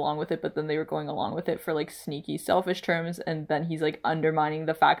gonna go along with it, but then they were going along with it for like sneaky selfish terms, and then he's like undermining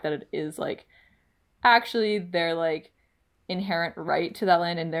the fact that it is like actually their like inherent right to that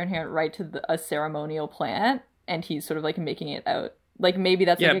land and their inherent right to a ceremonial plant, and he's sort of like making it out like maybe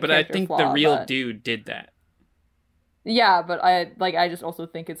that's like a but I character think flaw, the real but... dude did that. Yeah, but I just also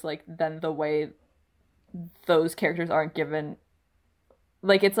think it's like then the way those characters aren't given,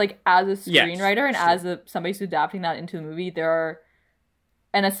 like, it's like as a screenwriter and as somebody who's adapting that into a movie, there are,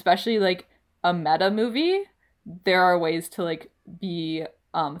 and especially like a meta movie, there are ways to like be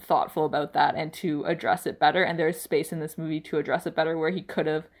thoughtful about that and to address it better, and there's space in this movie to address it better, where he could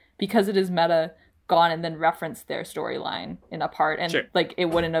have, because it is meta, gone and then referenced their storyline in a part, and like it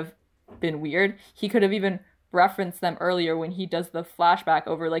wouldn't have been weird. He could have even referenced them earlier when he does the flashback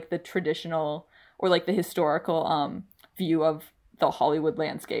over like the traditional or like the historical view of the Hollywood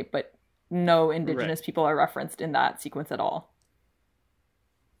landscape, but no indigenous people are referenced in that sequence at all.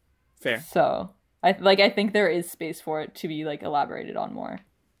 Fair. So I think there is space for it to be like elaborated on more.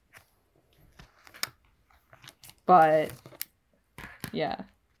 But yeah.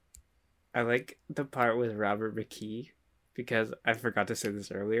 I like the part with Robert McKee because I forgot to say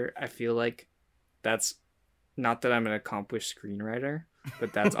this earlier. I feel like that's not that I'm an accomplished screenwriter,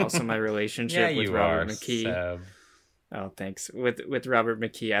 but that's also my relationship with Robert McKee. Seb. Oh, thanks. With Robert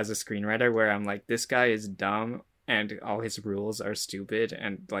McKee as a screenwriter, where I'm like, this guy is dumb and all his rules are stupid,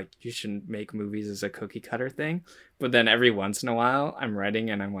 and like you shouldn't make movies as a cookie cutter thing. But then every once in a while, I'm writing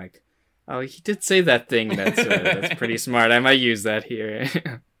and I'm like, oh, he did say that thing that's pretty smart. I might use that here.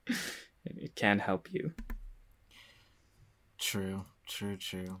 It can help you. True.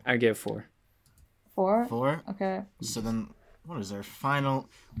 I give 4. 4? 4? Okay. So then, what is our final?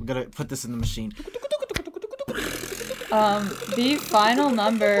 We gotta put this in the machine. The final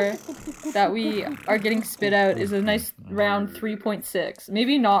number that we are getting spit out is a nice round 3.6.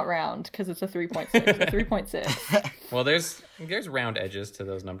 Maybe not round because it's a 3.6. A 3.6. Well, there's round edges to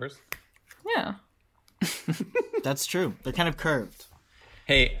those numbers. Yeah. That's true. They're kind of curved.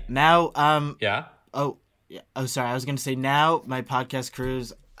 Hey. Now, Yeah. Oh, sorry. I was gonna say now my podcast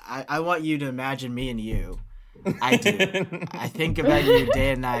cruise. I want you to imagine me and you. I do. I think about you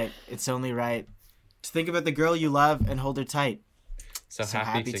day and night. It's only right to think about the girl you love and hold her tight. So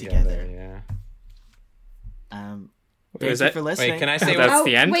happy together. Yeah. Thank you for listening. Wait, can I say that's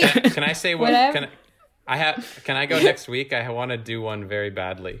the end? Can I say one? Can I go next week? I want to do one very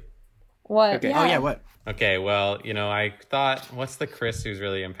badly. What? Okay. Yeah. Oh yeah, what? Okay, well, I thought, what's the Chris who's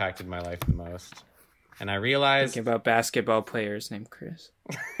really impacted my life the most? And I realized... Thinking about basketball players named Chris.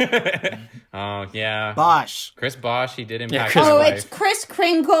 Oh, yeah. Bosch. Chris Bosch, he did impact my life. It's Chris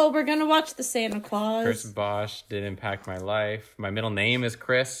Kringle. We're going to watch the Santa Claus. Chris Bosch did impact my life. My middle name is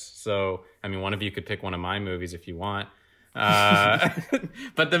Chris, so, one of you could pick one of my movies if you want. But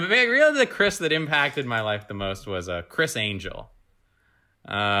the Chris that impacted my life the most was Chris Angel.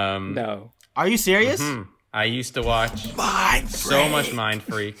 No. Are you serious? Mm-hmm. I used to watch so much Mind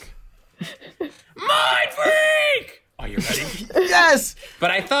Freak. Mind Freak! Are you ready? Yes!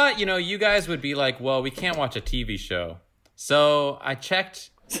 But I thought, you guys would be like, well, we can't watch a TV show. So I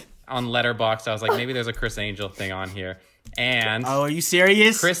checked on Letterboxd. I was like, maybe there's a Chris Angel thing on here. And are you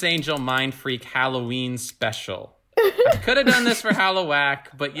serious? Chris Angel Mind Freak Halloween special. I could have done this for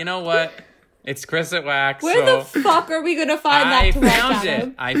Hallowack, but you know what? It's Chris at Wax. Where the fuck are we gonna find that?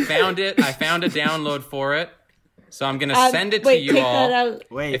 I found it. I found a download for it. So I'm gonna send it to you all.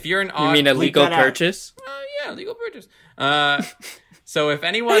 Wait, if you're an you mean a legal purchase? Yeah, legal purchase. So if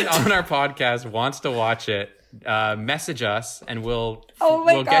anyone on our podcast wants to watch it, message us and we'll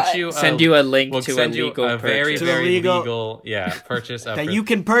God. get you Send you a link we'll to a send you legal a very purchase. To a very legal- legal purchase of that you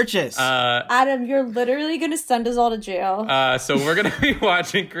can purchase. Adam, you're literally gonna send us all to jail. So we're gonna be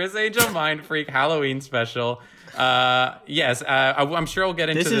watching Chris Angel Mind Freak Halloween special. Yes, I'm sure we'll get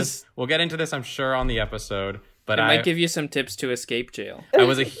into this. We'll get into this, I'm sure, on the episode. But It might give you some tips to escape jail. I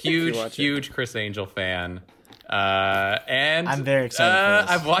was a watch it. huge Chris Angel fan. And I'm very excited for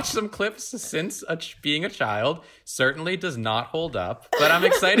this. I've watched some clips since being a child. Certainly does not hold up, but I'm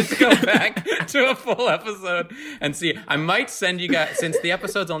excited to go back to a full episode and see. I might send you guys, since the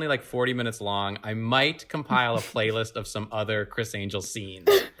episode's only like 40 minutes long, I might compile a playlist of some other Chris Angel scenes.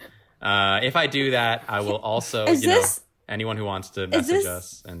 If I do that, I will also, anyone who wants to message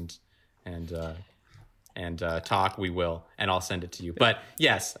us and talk, we will, and I'll send it to you. But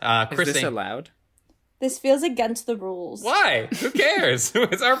yes, Chris Is this Angel. allowed? This feels against the rules. Why? Who cares?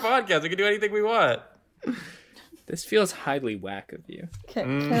 It's our podcast. We can do anything we want. This feels highly whack of you.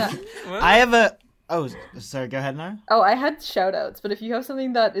 Can I- I have a. Oh, sorry. Go ahead, Nara. Oh, I had shout outs, but if you have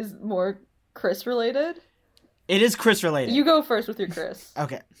something that is more Chris related, It is Chris related. you go first with your Chris.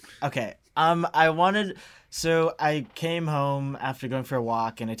 Okay. I wanted. So I came home after going for a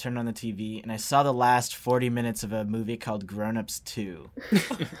walk, and I turned on the TV, and I saw the last 40 minutes of a movie called Grown Ups 2.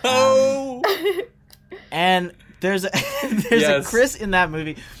 Oh! And there's a Yes. a Chris in that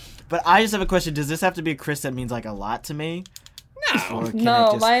movie, but I just have a question. Does this have to be a Chris that means like a lot to me? No. Or can it No,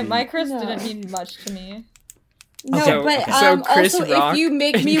 just my be- Chris No. didn't mean much to me. No, So- but so Chris also Rock if you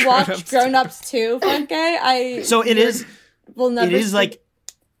make in me Grown watch Ups Grown Ups 2, Funke, I So it is. will never. It is speak- like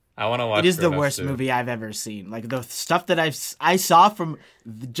I want to watch it is the Grown Ups worst too. movie I've ever seen. Like the stuff that I saw from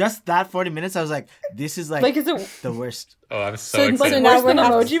just that 40 minutes, I was like, this is like Is it the worst. Oh, I'm so So- excited. like So now worse than we're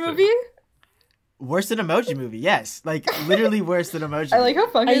not- Emoji Movie? Worse than Emoji Movie, yes. Like literally worse than Emoji. I like how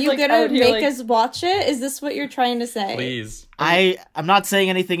Funky Are is you like gonna out here, make like, us watch it? Is this what you're trying to say? Please. I'm not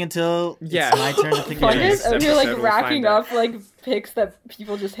saying anything until Yeah. it's my turn to think Funky about is it. Next out here like episode we'll racking find out. up like pics that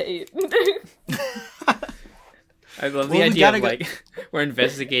people just hate. I love Well, the we idea gotta of go- like we're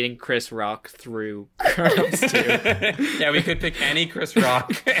investigating Chris Rock through Grown Ups 2. Yeah, we could pick any Chris Rock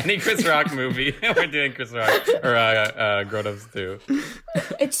movie. We're doing Chris Rock or Grown Ups too.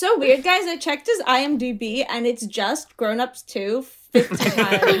 It's so weird, guys. I checked his IMDb and it's just Grown Ups 2 50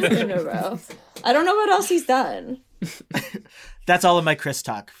 times in a row. I don't know what else he's done. That's all of my Chris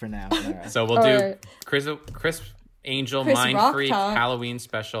talk for now. Nara. So we'll All do right. Chris Angel Chris Mind Rock Freak talk. Halloween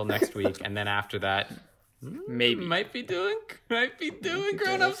special next week, and then after that, Maybe. might be doing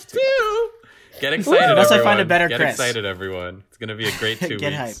Grown Ups too. Get excited, Unless I everyone. find a better Get Chris. excited, everyone. It's gonna be a great 2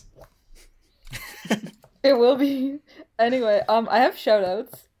 Get weeks. It will be. Anyway, I have shout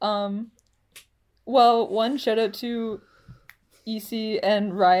outs. Well, one shout out to EC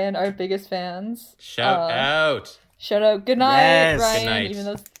and Ryan, our biggest fans. Shout out. Shout out. Good night, Yes. Ryan, Good night. even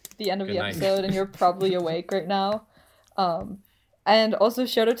though it's the end of Good the night. episode and you're probably awake right now. And also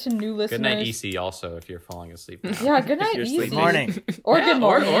shout out to new listeners. Good night, EC. Also, if you're falling asleep. now. Yeah, good night, you're EC. sleeping. Morning. Or Yeah, good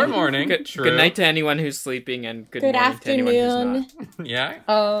morning. Or morning. Good, True. good night to anyone who's sleeping, and good Good morning to anyone afternoon. who's not.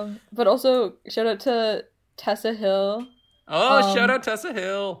 Yeah. But also shout out to Tessa Hill. Oh, shout out Tessa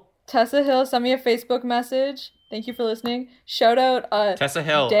Hill. Tessa Hill sent me a Facebook message. Thank you for listening. Shout out Tessa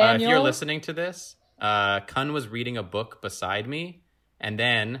Hill, if Daniel. you're listening to this, Kun was reading a book beside me, and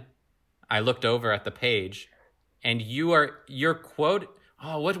then I looked over at the page, and your quote.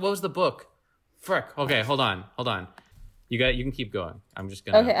 Oh, what was the book? Frick. Okay, hold on. You can keep going. I'm just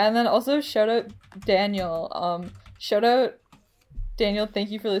gonna. Okay, and then also shout out Daniel. Shout out Daniel. Thank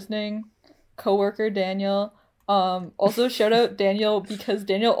you for listening, coworker Daniel. Also shout out Daniel because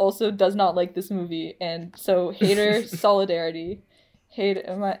Daniel also does not like this movie, and so hater solidarity.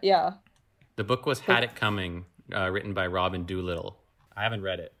 Yeah. The book was Had It Coming, written by Robin Doolittle. I haven't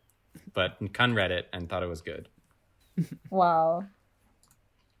read it, but Kun read it and thought it was good. Wow.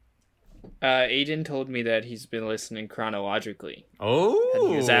 Aiden told me that he's been listening chronologically.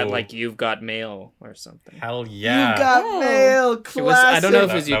 Oh, Is that like You've Got Mail or something? hell yeah? You got Oh. mail. It was, I don't know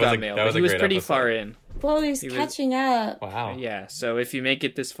if it was That You was Got a- Mail, that but was a he was great pretty episode. far in. Well, he's He was- catching up. Wow. Yeah, so if you make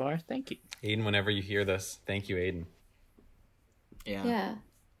it this far, thank you. Aiden, whenever you hear this, thank you, Aiden. Yeah.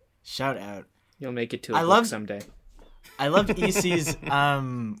 Shout out. You'll make it to a I book love- someday. I loved EC's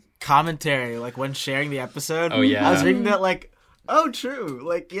commentary, like when sharing the episode. Oh, yeah. I was reading that like, oh, true.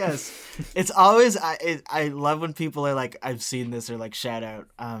 Like, yes. It's always I love when people are like, I've seen this or like shout out,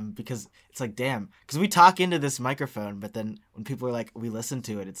 because it's like, damn, because we talk into this microphone, but then when people are like, we listen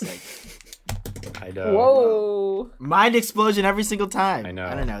to it, it's like I know. Whoa. mind explosion every single time. I know.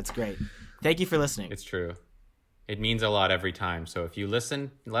 I don't know. It's great. Thank you for listening. It's true. It means a lot every time. So if you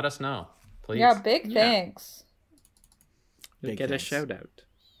listen, let us know. Please. Yeah, big Yeah. thanks. You'll Big get thanks. a shout out.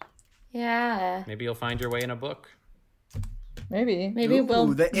 Yeah. Maybe you'll find your way in a book. Maybe. Maybe Ooh, we'll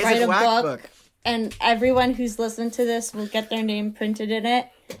the Is write It a Whack book, and everyone who's listened to this will get their name printed in it.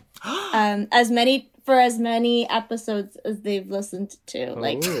 As many episodes as they've listened to.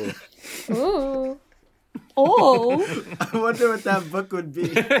 Like, Ooh. Ooh. oh, I wonder what that book would be.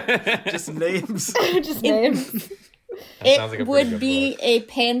 Just names. Just names. That it sounds like a pretty would good be book. a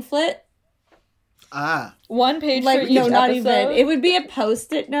pamphlet. Ah. 1 page for Like, each no, not episode. even. It would be a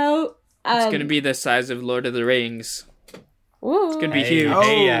post-it note. It's gonna be the size of Lord of the Rings. Ooh. It's gonna be Hey, huge.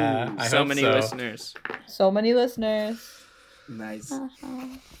 hey, yeah. I So hope many so. listeners. So many listeners. Nice.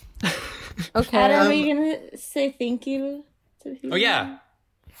 Okay. Adam, are you gonna say thank you to people? Oh yeah,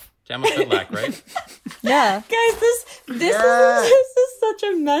 Gemma Fitlack, right? Yeah. Guys, this Yeah. is such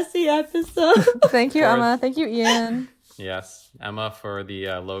a messy episode. Thank you, Or- Emma. Thank you, Ian. Yes, Emma for the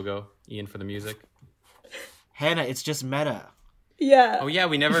logo, Ian for the music. Hannah, it's just meta. Yeah. Oh yeah,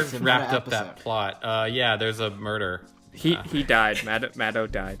 we never a meta wrapped up that episode. plot. Yeah, there's a murder. He died.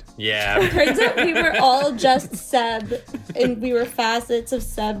 Maddo died. Yeah. Turns out we were all just Seb, and we were facets of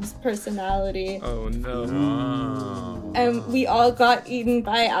Seb's personality, Oh no. Oh. and we all got eaten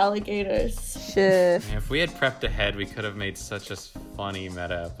by alligators. Shit. Man, if we had prepped ahead, we could have made such a funny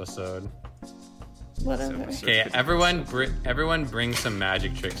meta episode. Whatever. Okay, everyone bring some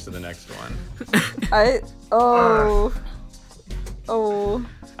magic tricks to the next one. Oh.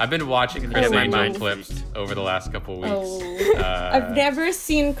 I've been watching Chris get my Angel mind clips over the last couple weeks. Oh. I've never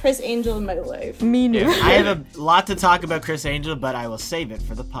seen Chris Angel in my life. Me neither. I have a lot to talk about Chris Angel, but I will save it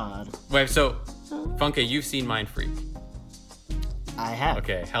for the pod. Wait, so Funke, you've seen Mind Freak? I have.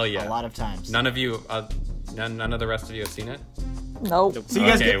 Okay, hell yeah. A lot of times. None of you, none of the rest of you have seen it. Nope. So you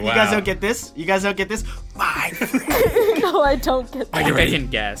guys, Okay, you guys wow. don't get this? You guys don't get this? Mind freak. No, I don't get Are that. you ready? Second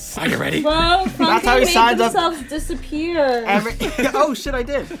guess. Are you ready? Well, That's how he made signs up- themselves disappear. Oh shit, I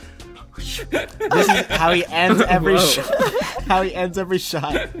did. This is how he ends every Whoa. shot. How he ends every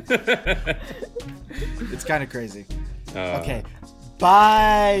shot. It's kind of crazy. Okay.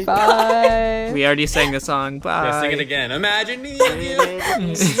 Bye. Bye. We already sang the song. Bye. Yeah, sing it again. Imagine me and you.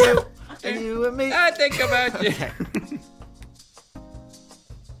 You and you and me. I think about you. Okay.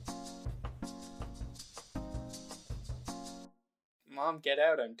 Mom, get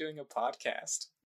out. I'm doing a podcast.